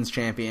new women's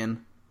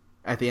champion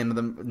at the end of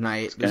the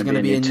night. There's going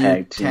to be a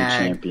new tag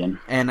champion.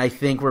 And I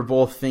think we're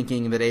both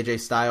thinking that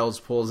AJ Styles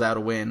pulls out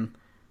a win.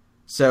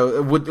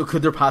 So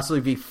could there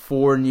possibly be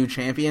 4 new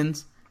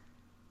champions?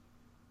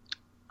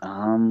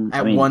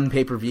 One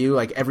pay-per-view,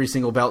 like every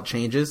single belt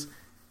changes?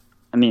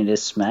 I mean, it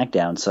is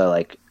SmackDown, so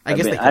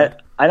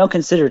I don't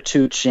consider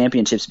 2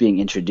 championships being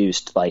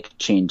introduced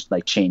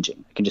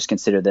changing. I can just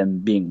consider them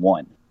being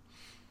one.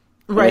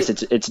 Right. I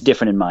guess it's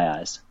different in my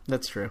eyes.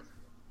 That's true.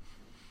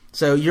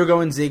 So you're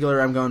going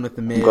Ziggler, I'm going with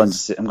The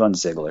Miz. I'm going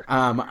Ziggler.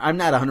 I'm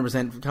not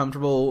 100%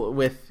 comfortable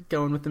with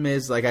going with The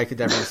Miz. I could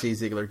definitely see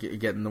Ziggler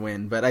getting the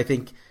win, but I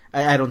think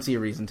I don't see a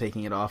reason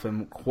taking it off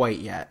him quite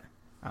yet,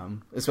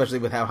 especially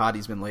with how hot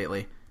he's been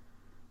lately.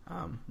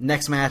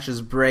 Next match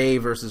is Bray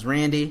versus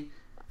Randy.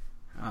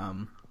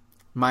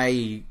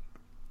 I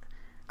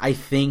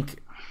think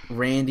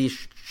Randy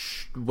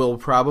will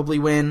probably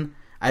win.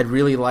 I'd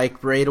really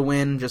like Bray to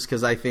win just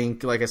because I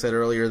think, like I said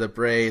earlier, that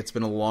Bray, it's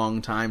been a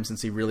long time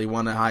since he really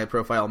won a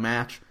high-profile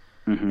match.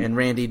 and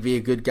Randy'd be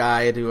a good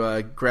guy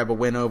to grab a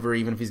win over,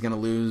 even if he's going to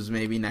lose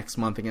maybe next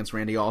month against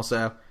Randy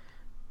also.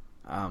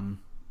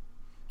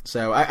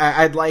 So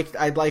I'd like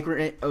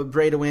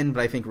Bray to win,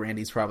 but I think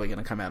Randy's probably going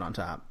to come out on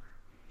top.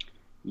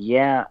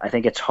 Yeah, I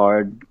think it's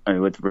hard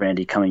with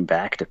Randy coming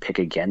back to pick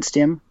against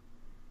him.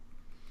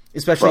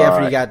 Especially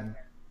after he got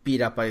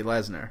beat up by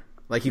Lesnar.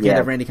 Like, you can't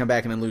have Randy come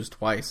back and then lose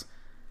twice.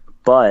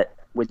 But,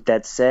 with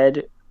that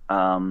said,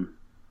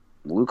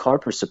 Luke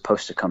Harper's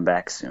supposed to come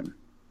back soon.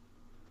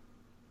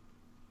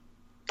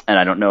 And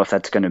I don't know if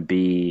that's going to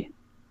be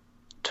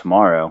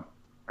tomorrow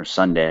or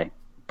Sunday,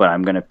 but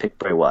I'm going to pick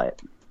Bray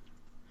Wyatt.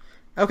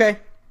 Okay.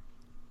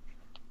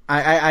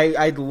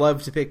 I'd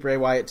love to pick Bray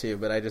Wyatt too,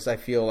 but I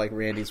feel like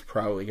Randy's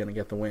probably going to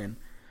get the win.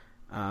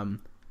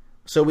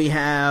 So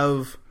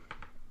we're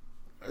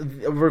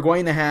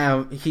going to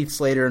have Heath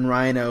Slater and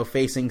Rhino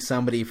facing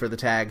somebody for the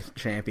tag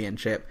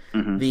championship.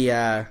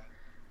 Mm-hmm.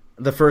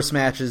 The first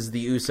match is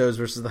the Usos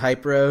versus the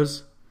Hype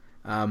Bros.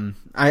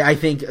 I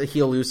think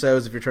heel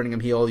Usos, if you're turning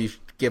them heel, you should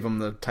give them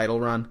the title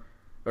run,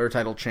 or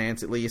title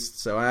chance at least.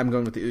 So I'm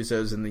going with the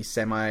Usos in the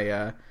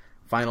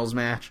semi-finals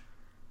match.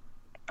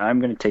 I'm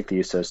going to take the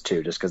Usos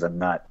too, just because I'm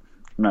not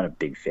a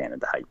big fan of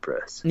the Hype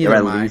Bros. Neither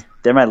am I.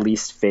 They're my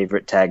least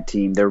favorite tag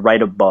team. They're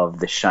right above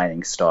the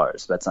Shining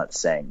Stars. That's not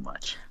saying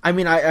much. I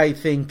mean, I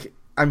think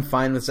I'm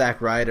fine with Zack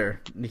Ryder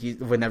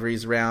whenever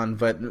he's around,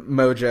 but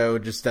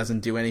Mojo just doesn't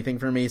do anything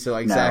for me. So,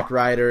 Zack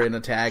Ryder in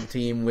a tag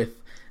team with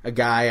a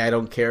guy I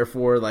don't care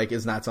for,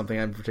 is not something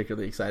I'm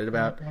particularly excited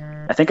about.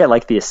 I think I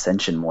like the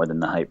Ascension more than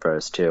the Hype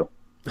Bros too.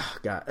 Oh,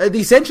 God. The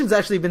Ascension's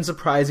actually been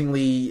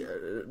surprisingly,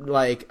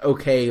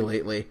 okay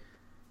lately.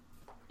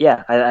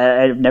 Yeah,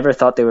 I've never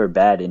thought they were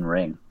bad in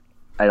ring.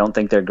 I don't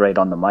think they're great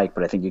on the mic,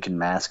 but I think you can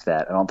mask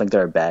that. I don't think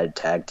they're a bad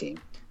tag team.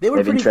 They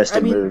have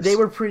interesting moves. They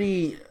were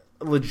pretty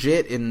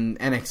legit in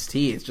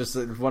NXT. It's just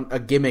a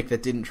gimmick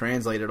that didn't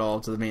translate at all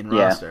to the main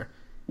roster.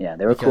 Yeah,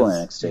 they were cool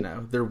in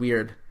NXT. They're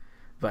weird,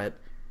 but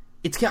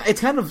it's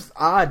kind of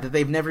odd that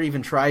they've never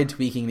even tried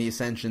tweaking the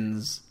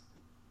Ascension's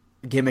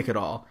gimmick at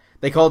all.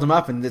 They called him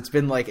up, and it's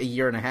been a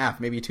year and a half,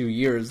 maybe 2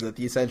 years, that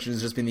the Ascension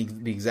has just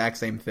been the exact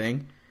same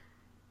thing.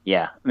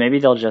 Yeah, maybe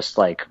they'll just,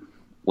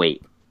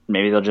 wait.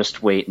 Maybe they'll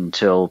just wait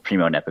until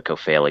Primo and Epico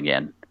fail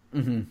again.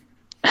 Mm-hmm.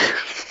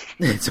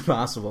 It's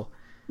possible.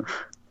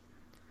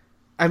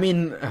 I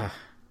mean,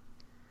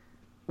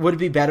 would it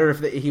be better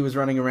if he was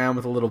running around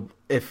with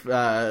if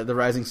the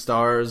Rising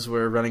Stars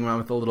were running around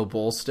with a little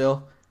bull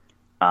still?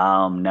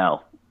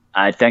 No.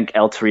 I think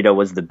El Torito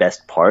was the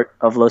best part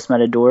of Los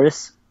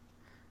Matadores.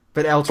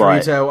 But El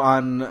Torito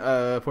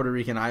on Puerto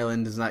Rican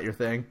island is not your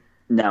thing?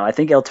 No, I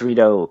think El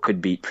Torito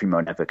could beat Primo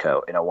and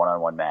Epico in a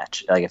one-on-one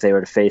match. If they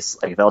were to face,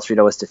 if El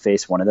Torito was to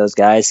face one of those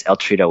guys, El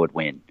Torito would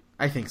win.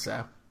 I think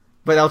so.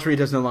 But El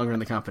Torito's no longer in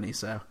the company,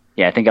 so.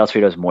 Yeah, I think El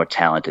Torito's more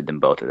talented than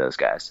both of those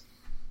guys.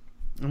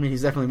 I mean,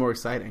 he's definitely more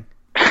exciting.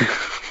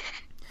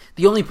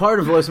 The only part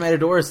of Los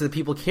Matadores that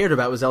people cared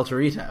about was El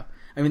Torito.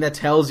 I mean, that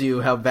tells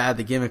you how bad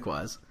the gimmick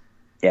was.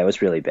 Yeah, it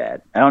was really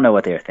bad. I don't know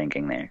what they were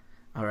thinking there.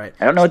 All right.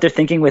 I don't know what they're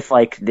thinking with,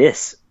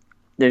 this.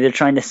 They're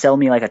trying to sell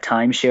me, a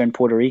timeshare in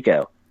Puerto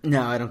Rico.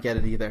 No, I don't get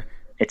it either.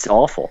 It's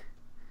awful.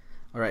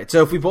 All right,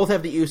 so if we both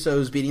have the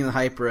Usos beating the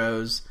Hype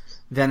Bros,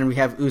 then we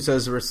have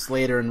Usos versus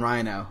Slater and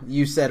Rhino.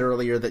 You said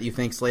earlier that you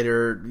think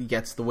Slater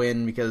gets the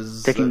win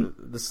because the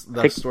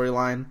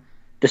storyline.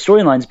 The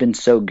storyline's been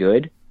so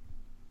good.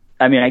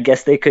 I mean, I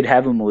guess they could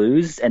have him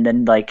lose and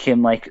then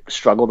him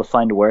struggle to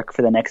find work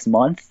for the next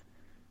month.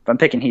 But I'm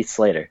picking Heath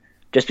Slater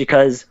just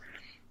because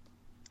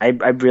I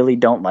really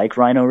don't like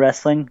Rhino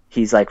wrestling.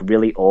 He's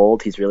really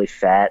old. He's really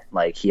fat.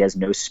 He has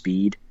no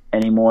speed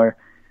anymore.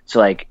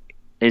 So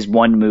his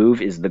one move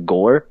is the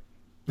gore.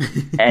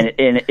 and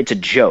it's a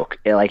joke.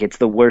 It's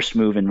the worst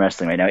move in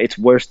wrestling right now. It's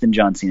worse than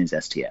John Cena's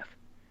STF.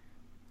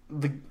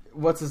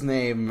 What's his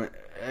name?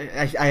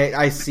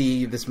 I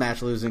see this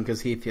match losing because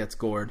Heath gets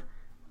gored.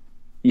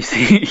 You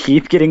see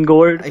Heath getting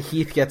gored?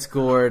 Heath gets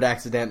gored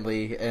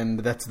accidentally, and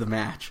that's the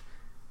match.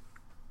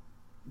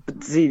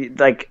 But see,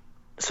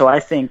 so I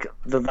think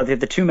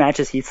the two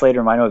matches Heath Slater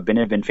and Rhino have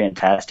been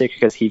fantastic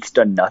because Heath's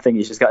done nothing.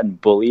 He's just gotten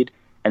bullied.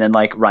 And then,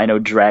 Rhino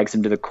drags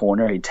him to the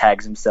corner, he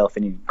tags himself,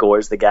 and he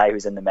gores the guy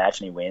who's in the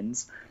match, and he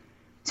wins.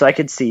 So I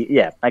could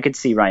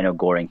see Rhino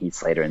goring Heath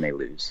Slater, and they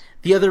lose.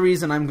 The other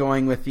reason I'm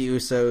going with the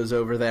Usos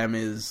over them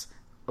is,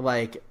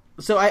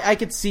 so I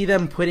could see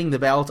them putting the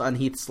belt on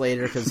Heath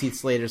Slater, because Heath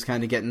Slater's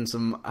kind of getting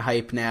some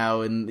hype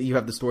now, and you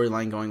have the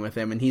storyline going with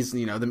him, and he's,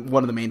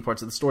 one of the main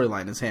parts of the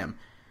storyline is him.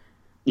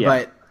 Yeah.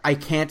 But I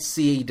can't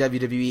see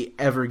WWE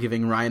ever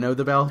giving Rhino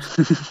the belt,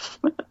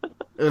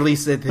 at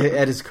least at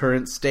his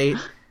current state.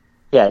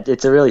 Yeah,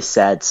 it's a really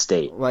sad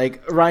state.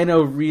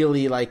 Rhino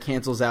really,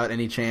 cancels out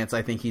any chance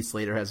I think Heath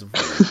Slater has of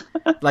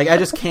winning. I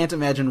just can't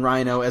imagine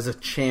Rhino as a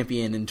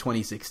champion in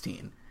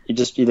 2016. He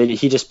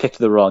just picked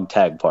the wrong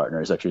tag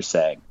partner, is what you're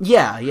saying.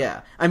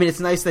 Yeah. I mean,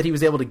 it's nice that he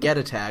was able to get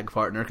a tag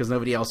partner, because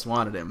nobody else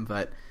wanted him,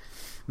 but,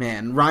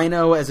 man,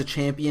 Rhino as a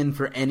champion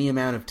for any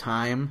amount of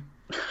time,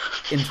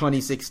 in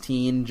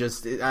 2016.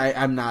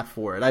 I'm not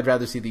for it. I'd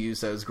rather see the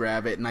Usos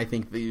grab it, and I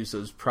think the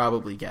Usos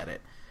probably get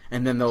it.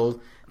 And then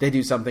they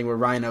do something where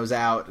Rhino's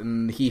out,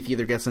 and Heath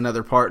either gets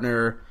another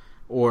partner,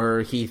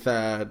 or Heath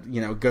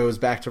goes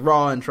back to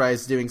Raw and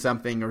tries doing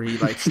something, or he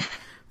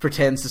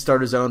pretends to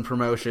start his own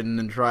promotion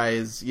and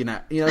tries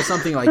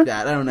something like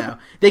that. I don't know.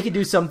 They could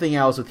do something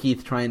else with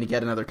Heath trying to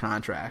get another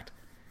contract.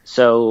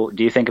 So,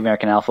 do you think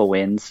American Alpha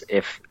wins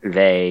if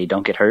they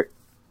don't get hurt?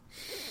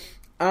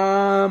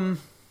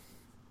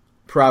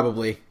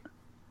 Probably.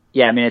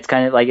 Yeah, I mean, it's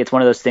kind of like it's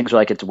one of those things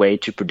where it's way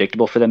too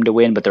predictable for them to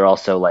win, but they're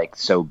also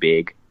so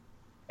big,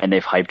 and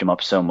they've hyped them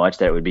up so much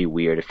that it would be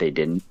weird if they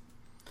didn't.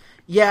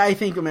 Yeah, I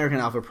think American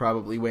Alpha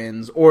probably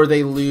wins, or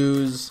they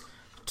lose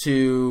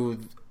to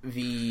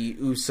the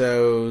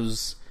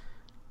Usos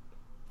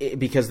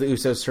because the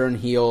Usos turn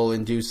heel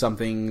and do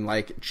something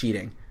like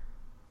cheating.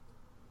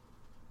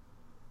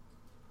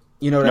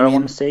 You know what I mean? I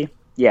want to see?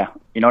 Yeah.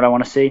 You know what I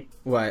want to see?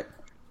 What?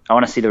 I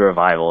want to see the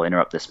Revival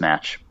interrupt this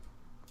match.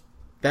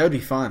 That would be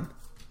fun.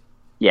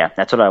 Yeah,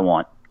 that's what I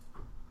want.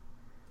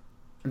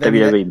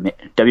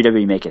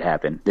 WWE make it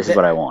happen. This is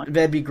what I want.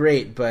 That'd be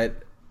great,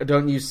 but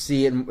don't you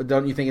see it?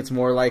 Don't you think it's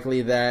more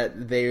likely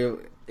that they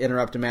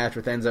interrupt a match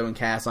with Enzo and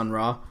Cass on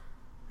Raw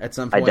at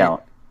some point? I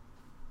don't.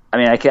 I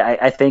mean,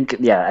 I think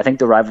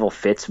the Revival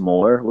fits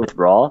more with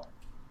Raw,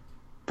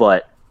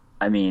 but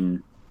I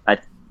mean,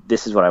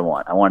 this is what I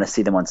want. I want to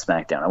see them on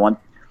SmackDown.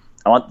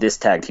 I want this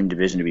tag team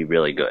division to be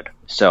really good.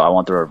 So I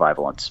want the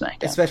Revival on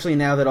SmackDown. Especially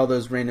now that all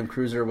those random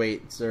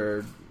cruiserweights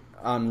are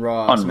on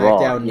Raw.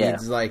 SmackDown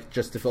needs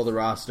just to fill the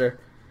roster.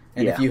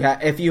 And if you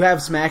have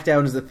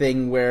SmackDown as the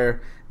thing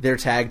where their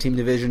tag team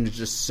division is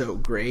just so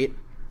great,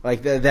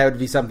 that would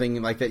be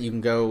something like that you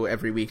can go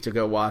every week to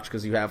go watch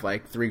because you have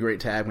 3 great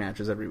tag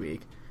matches every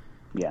week.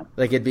 Yeah.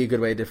 It'd be a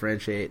good way to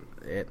differentiate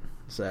it.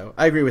 So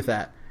I agree with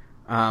that.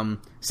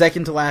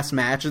 Second to last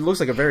match. It looks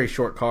like a very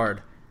short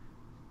card.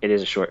 It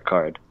is a short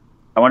card.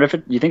 I wonder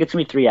you think it's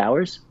going to be 3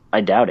 hours?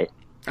 I doubt it.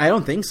 I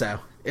don't think so.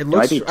 It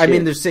looks. I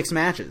mean, there's 6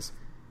 matches.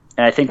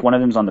 And I think one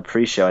of them's on the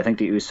pre-show. I think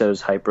the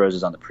Usos Hype Bros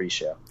is on the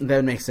pre-show. That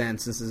would make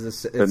sense. This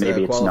is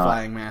maybe a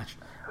qualifying match.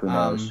 Who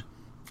knows?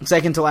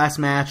 Second to last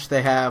match,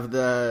 they have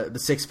the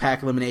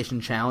 6-pack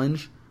elimination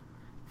challenge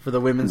for the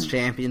women's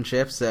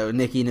championship. So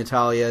Nikki,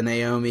 Natalya,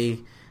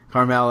 Naomi,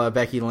 Carmella,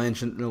 Becky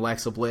Lynch, and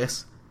Alexa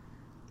Bliss.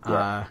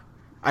 Yeah.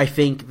 I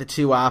think the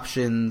 2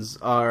 options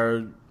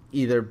are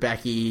either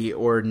Becky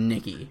or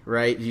Nikki,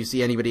 right? Do you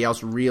see anybody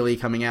else really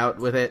coming out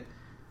with it?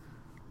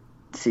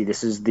 See,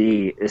 this is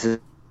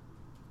WWE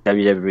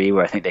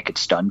where I think they could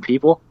stun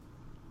people.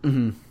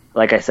 Mm-hmm.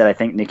 Like I said, I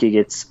think Nikki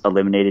gets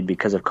eliminated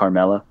because of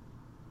Carmella.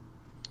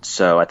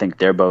 So I think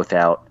they're both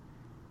out.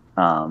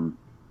 I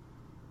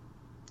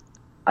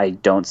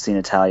don't see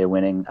Natalya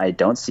winning. I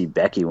don't see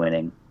Becky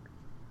winning.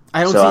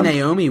 I don't see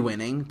Naomi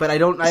winning, but I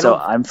don't.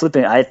 I'm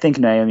flipping. I think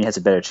Naomi has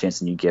a better chance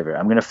than you give her.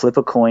 I'm going to flip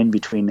a coin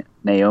between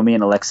Naomi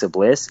and Alexa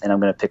Bliss, and I'm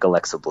going to pick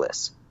Alexa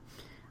Bliss.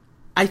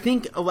 I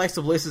think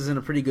Alexa Bliss is in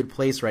a pretty good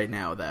place right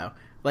now, though.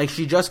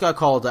 She just got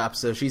called up,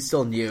 so she's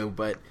still new,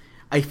 but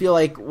I feel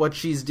like what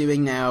she's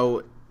doing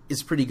now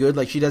is pretty good.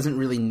 She doesn't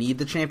really need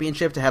the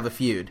championship to have a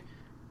feud.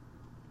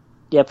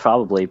 Yeah,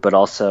 probably, but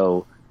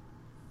also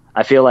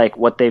I feel like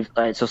what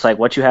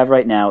you have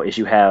right now is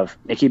you have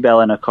Nikki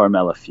Bella and a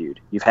Carmella feud.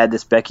 You've had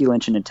this Becky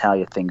Lynch and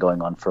Natalya thing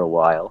going on for a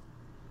while.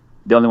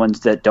 The only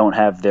ones that don't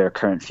have their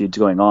current feuds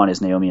going on is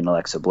Naomi and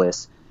Alexa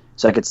Bliss.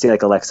 So I could see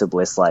Alexa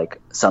Bliss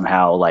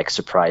somehow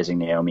surprising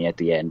Naomi at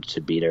the end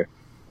to beat her.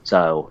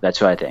 So that's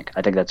who I think.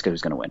 I think that's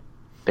who's going to win.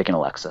 Picking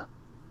Alexa.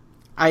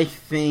 I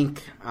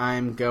think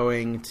I'm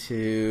going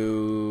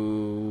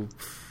to.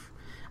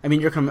 I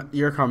mean, your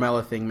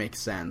Carmella thing makes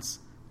sense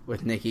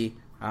with Nikki.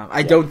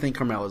 I don't think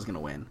Carmella's going to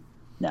win.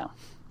 No.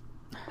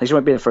 I think she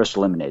might be the first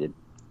eliminated.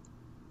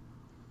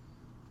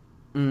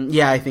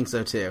 Yeah, I think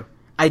so too.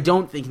 I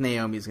don't think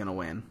Naomi's going to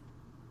win.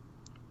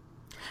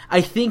 I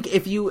think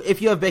if you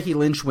have Becky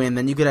Lynch win,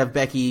 then you could have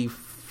Becky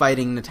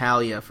fighting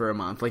Natalya for a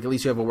month. At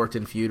least you have a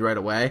worked-in feud right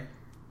away.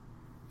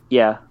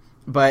 Yeah.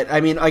 But,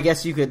 I mean, I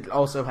guess you could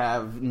also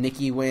have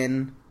Nikki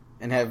win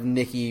and have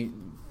Nikki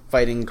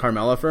fighting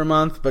Carmella for a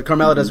month. But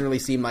Carmella doesn't really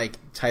seem like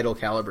title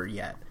caliber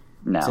yet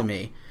to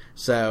me.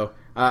 So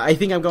I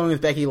think I'm going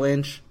with Becky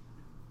Lynch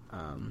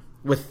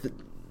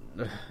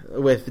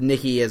with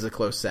Nikki as a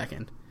close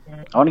second.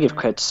 I want to give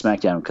credit to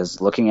SmackDown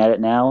because looking at it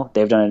now,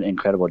 they've done an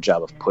incredible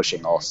job of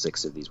pushing all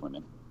 6 of these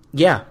women.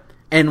 Yeah.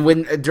 And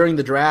when during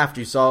the draft,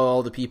 you saw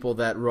all the people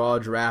that Raw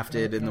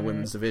drafted in the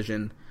women's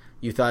division.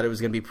 You thought it was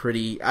going to be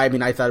pretty... I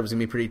mean, I thought it was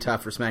going to be pretty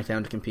tough for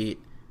SmackDown to compete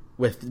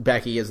with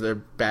Becky as their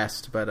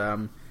best. But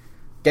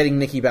getting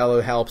Nikki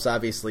Bella helps,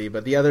 obviously.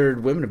 But the other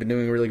women have been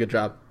doing a really good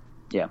job.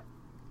 Yeah.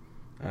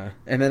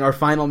 And then our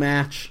final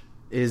match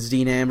is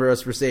Dean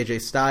Ambrose versus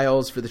AJ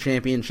Styles for the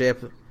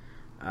championship.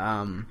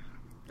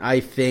 I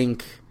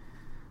think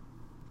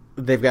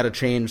they've got to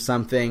change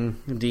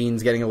something.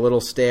 Dean's getting a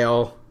little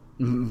stale.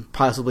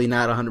 Possibly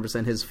not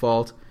 100% his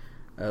fault.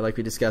 Like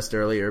we discussed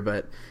earlier,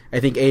 but I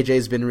think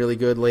AJ's been really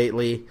good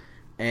lately,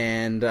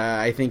 And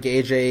I think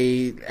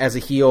AJ as a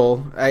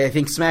heel, I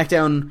think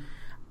SmackDown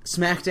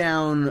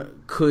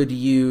could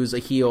use a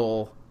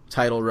heel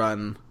title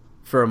run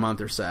for a month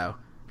or so,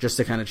 just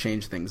to kind of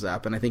change things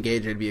up. And I think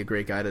AJ would be a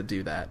great guy to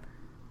do that.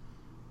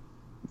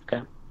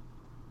 Okay.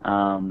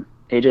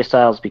 AJ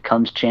Styles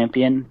becomes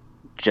champion,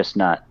 just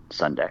not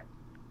Sunday.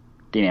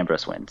 Dean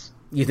Ambrose wins.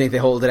 You think they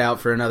hold it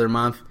out for another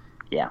month?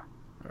 Yeah.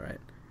 All right.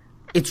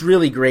 It's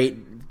really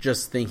great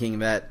just thinking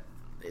that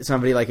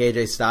somebody like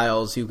AJ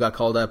Styles, who got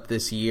called up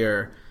this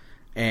year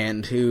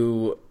and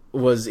who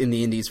was in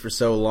the Indies for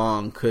so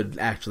long, could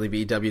actually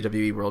be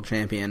WWE World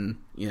Champion,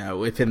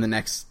 within the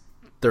next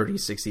 30,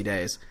 60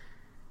 days.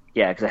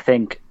 Yeah, because I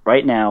think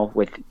right now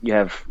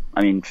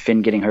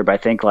Finn getting hurt, but I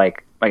think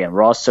again,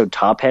 Raw's so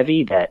top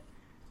heavy that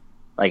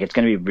it's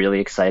going to be really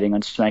exciting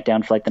on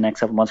SmackDown for the next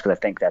couple months, because I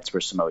think that's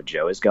where Samoa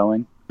Joe is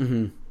going.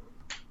 Mm-hmm.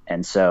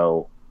 And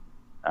so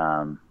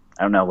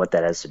I don't know what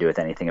that has to do with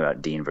anything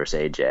about Dean versus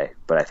AJ,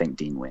 but I think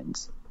Dean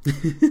wins.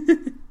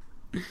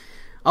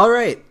 All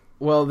right.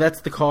 Well,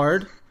 that's the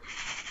card.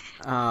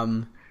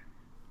 Do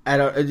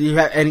you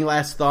have any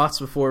last thoughts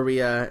before we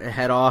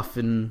head off?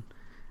 And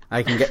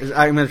I'm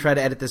going to try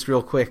to edit this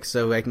real quick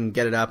so I can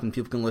get it up and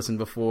people can listen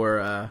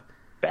before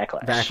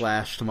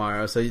Backlash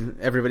tomorrow. So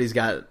everybody's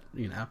got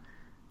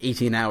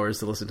 18 hours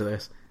to listen to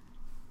this.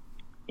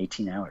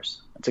 18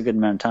 hours. That's a good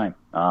amount of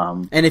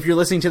time. And if you're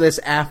listening to this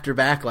after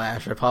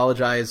Backlash, I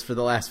apologize for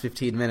the last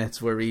 15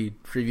 minutes where we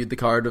previewed the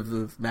card of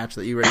the match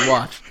that you already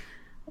watched.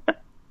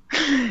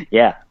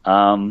 Yeah.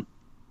 I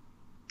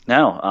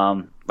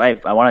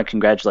want to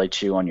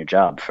congratulate you on your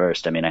job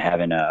first. I mean, we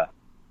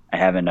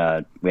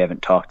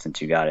haven't talked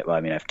since you got it. Well,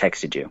 I mean, I've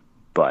texted you,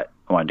 but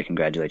I wanted to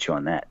congratulate you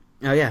on that.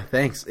 Oh yeah,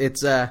 thanks.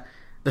 It's the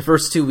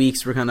first 2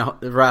 weeks were kind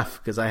of rough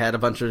because I had a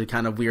bunch of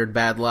kind of weird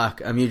bad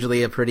luck. I'm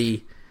usually a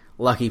pretty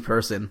lucky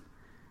person,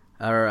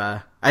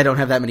 or I don't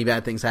have that many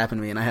bad things happen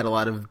to me, and I had a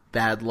lot of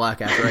bad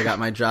luck after I got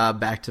my job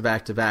back to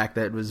back to back.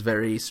 That was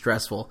very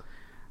stressful.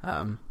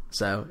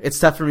 So it's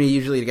tough for me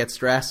usually to get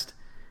stressed,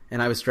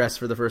 and I was stressed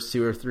for the first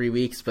 2 or 3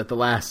 weeks, but the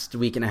last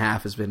week and a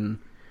half has been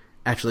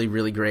actually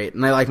really great,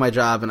 and I like my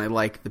job, and I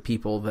like the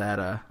people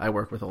that I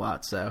work with a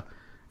lot, so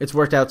it's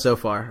worked out so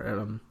far,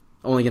 and I'm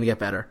only going to get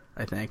better,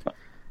 I think.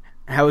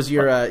 How was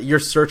you're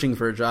searching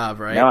for a job,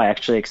 right? No, I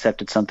actually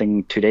accepted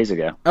something 2 days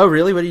ago. Oh,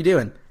 really? What are you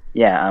doing?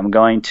 Yeah, I'm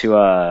going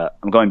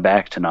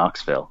back to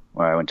Knoxville,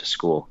 where I went to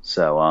school,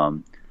 so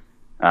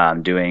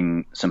I'm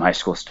doing some high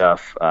school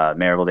stuff,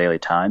 Maryville Daily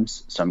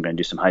Times, so I'm going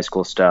to do some high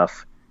school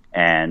stuff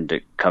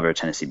and cover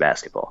Tennessee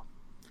basketball.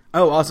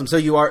 Oh, awesome. So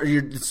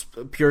you're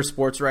pure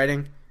sports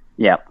writing?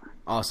 Yeah.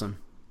 Awesome.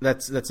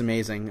 That's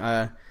amazing.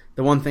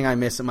 The one thing I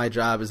miss at my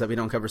job is that we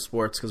don't cover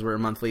sports because we're a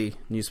monthly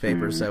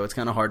newspaper, so it's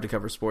kind of hard to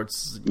cover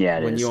sports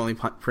when you only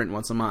print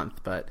once a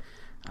month. But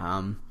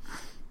I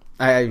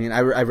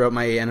wrote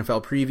my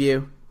NFL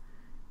preview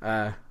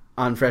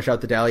on Fresh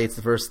Out the Deli. It's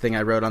the first thing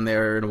I wrote on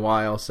there in a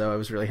while, so I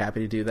was really happy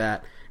to do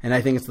that. And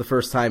I think it's the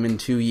first time in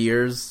 2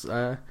 years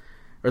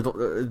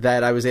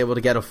that I was able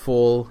to get a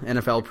full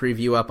NFL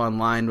preview up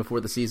online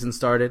before the season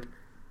started.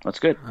 That's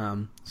good.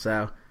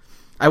 So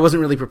I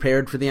wasn't really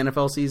prepared for the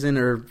NFL season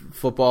or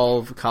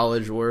football,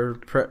 college or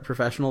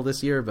professional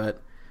this year,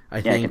 but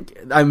I think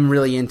I'm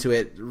really into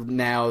it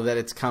now that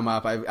it's come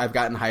up. I've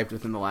gotten hyped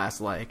within the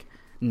last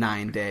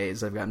 9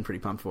 days. I've gotten pretty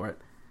pumped for it.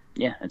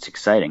 Yeah, it's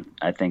exciting.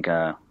 I think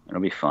it'll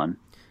be fun.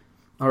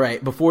 All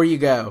right, before you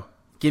go,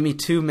 give me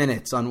 2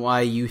 minutes on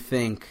why you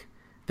think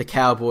the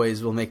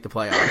Cowboys will make the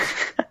playoffs.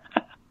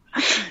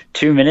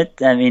 2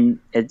 minutes? I mean,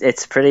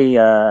 it's pretty.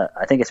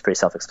 I think it's pretty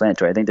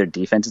self-explanatory. I think their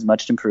defense is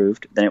much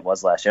improved than it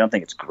was last year. I don't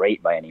think it's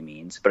great by any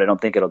means, but I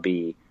don't think it'll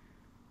be,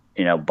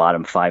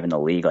 bottom 5 in the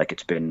league like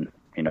it's been,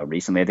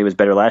 recently. I think it was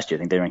better last year. I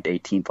think they ranked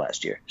 18th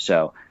last year.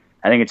 So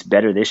I think it's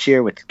better this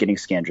year with getting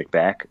Skandrick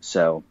back.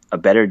 So a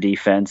better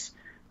defense,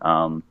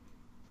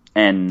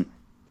 and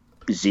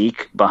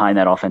Zeke behind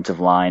that offensive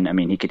line. I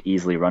mean, he could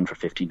easily run for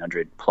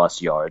 1,500 plus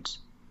yards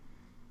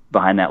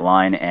behind that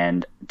line,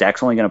 and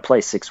Dak's only going to play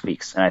 6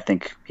 weeks, and I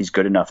think he's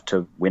good enough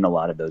to win a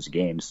lot of those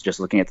games, just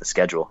looking at the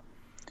schedule.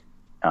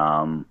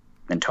 And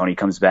Tony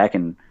comes back,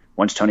 and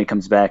once Tony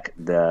comes back,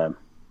 in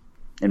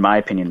my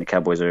opinion, the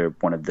Cowboys are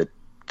one of the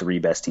 3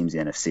 best teams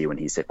in the NFC when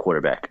he's at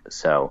quarterback.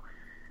 So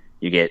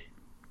you get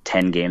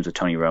 10 games with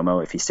Tony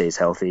Romo if he stays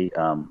healthy.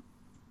 I'm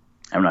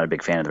not a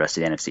big fan of the rest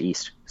of the NFC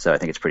East, so I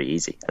think it's pretty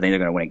easy. I think they're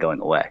going to win it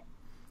going away.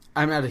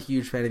 I'm not a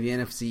huge fan of the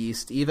NFC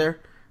East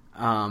either.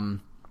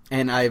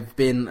 And I've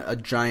been a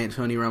giant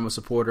Tony Romo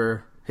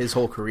supporter his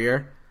whole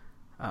career.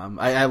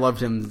 I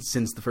loved him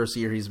since the first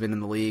year he's been in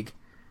the league.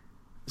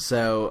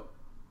 So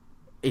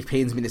it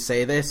pains me to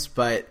say this,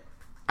 but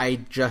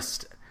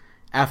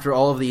after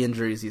all of the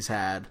injuries he's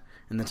had,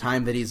 and the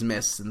time that he's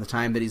missed, and the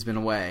time that he's been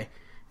away,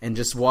 and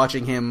just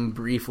watching him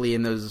briefly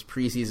in those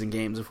preseason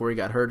games before he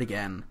got hurt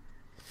again,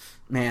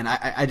 man,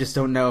 I just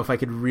don't know if I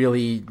could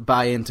really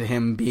buy into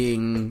him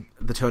being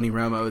the Tony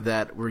Romo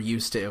that we're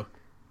used to.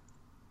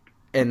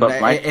 And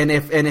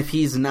if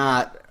he's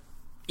not,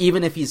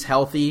 even if he's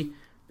healthy,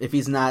 if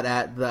he's not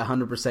at the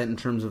 100% in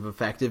terms of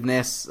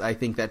effectiveness, I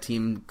think that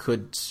team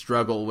could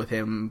struggle with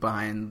him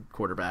behind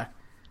quarterback.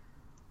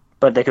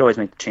 But they could always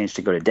make the change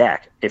to go to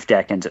Dak if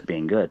Dak ends up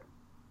being good.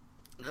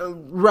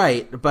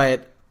 Right,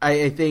 but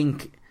I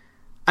think,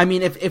 I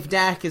mean, if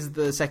Dak is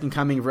the second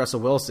coming of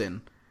Russell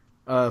Wilson,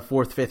 a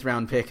 4th, 5th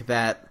round pick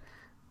that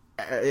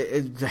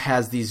it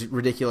has these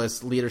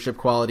ridiculous leadership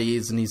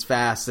qualities, and he's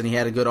fast, and he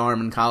had a good arm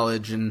in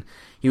college, and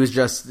he was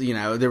just,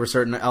 there were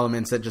certain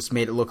elements that just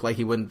made it look like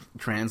he wouldn't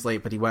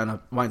translate, but he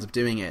winds up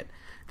doing it,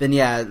 then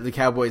yeah, the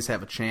Cowboys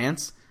have a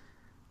chance.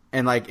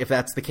 And, if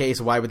that's the case,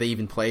 why would they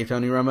even play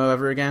Tony Romo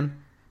ever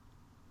again?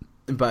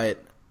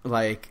 But,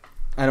 I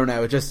don't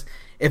know,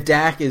 if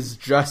Dak is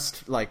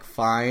just,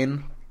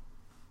 fine,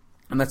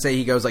 and let's say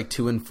he goes,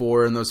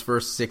 2-4 in those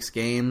first 6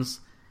 games,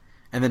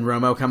 and then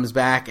Romo comes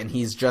back, and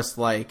he's just,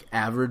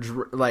 average,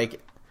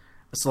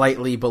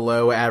 slightly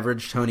below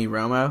average Tony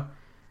Romo,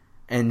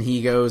 and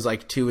he goes,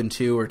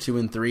 2-2 or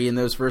 2-3 in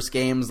those first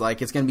games,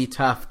 it's going to be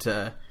tough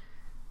to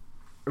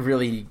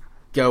really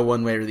go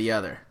one way or the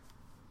other.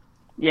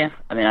 Yeah,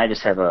 I mean, I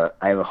have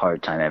a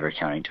hard time ever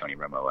counting Tony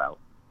Romo out.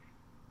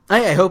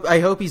 I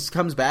hope he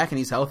comes back and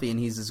he's healthy and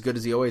he's as good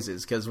as he always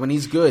is, because when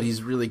he's good,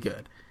 he's really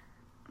good.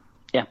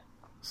 Yeah.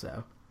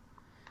 So,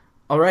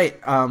 all right.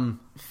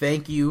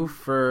 Thank you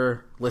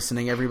for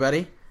listening,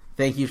 everybody.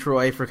 Thank you,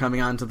 Troy, for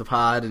coming on to the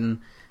pod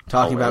and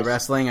talking about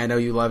wrestling. I know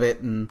you love it,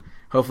 and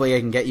hopefully I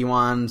can get you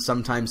on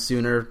sometime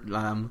sooner.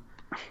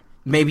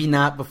 Maybe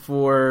not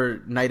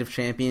before Night of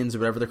Champions or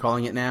whatever they're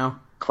calling it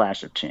now.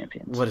 Clash of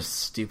Champions. What a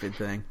stupid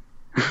thing.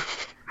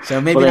 So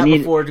maybe not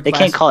before... They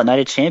can't call it Night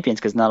of Champions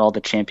because not all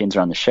the champions are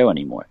on the show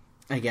anymore.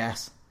 I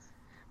guess.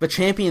 But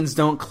champions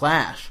don't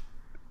clash.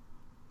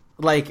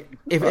 If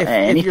your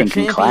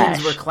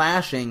champions were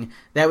clashing,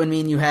 that would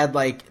mean you had,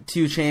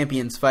 2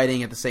 champions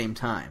fighting at the same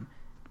time.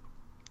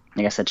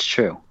 I guess that's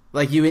true.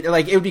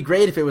 It would be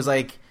great if it was,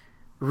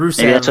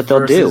 Rusev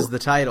versus do. The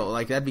title.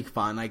 That'd be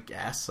fun, I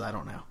guess. I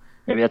don't know.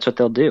 Maybe that's what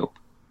they'll do.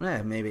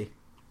 Yeah, maybe.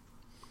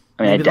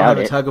 I mean, I doubt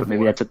it, but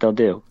maybe that's what they'll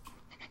do.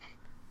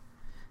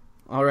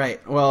 All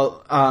right.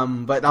 Well,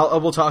 but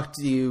we'll talk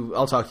to you.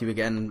 I'll talk to you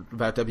again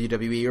about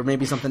WWE or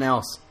maybe something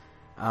else.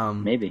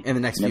 Maybe in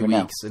the next few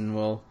weeks, and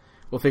we'll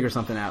figure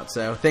something out.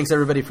 So thanks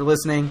everybody for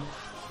listening.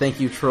 Thank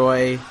you,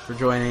 Troy, for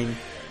joining.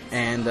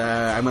 And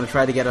I'm going to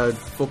try to get a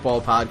football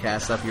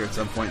podcast up here at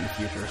some point in the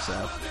future.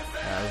 So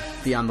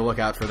be on the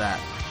lookout for that.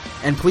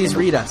 And please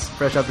read us,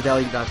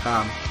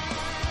 freshoutthedeli.com.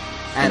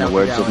 In the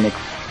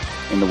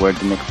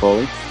words of Mick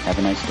Foley, have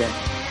a nice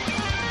day.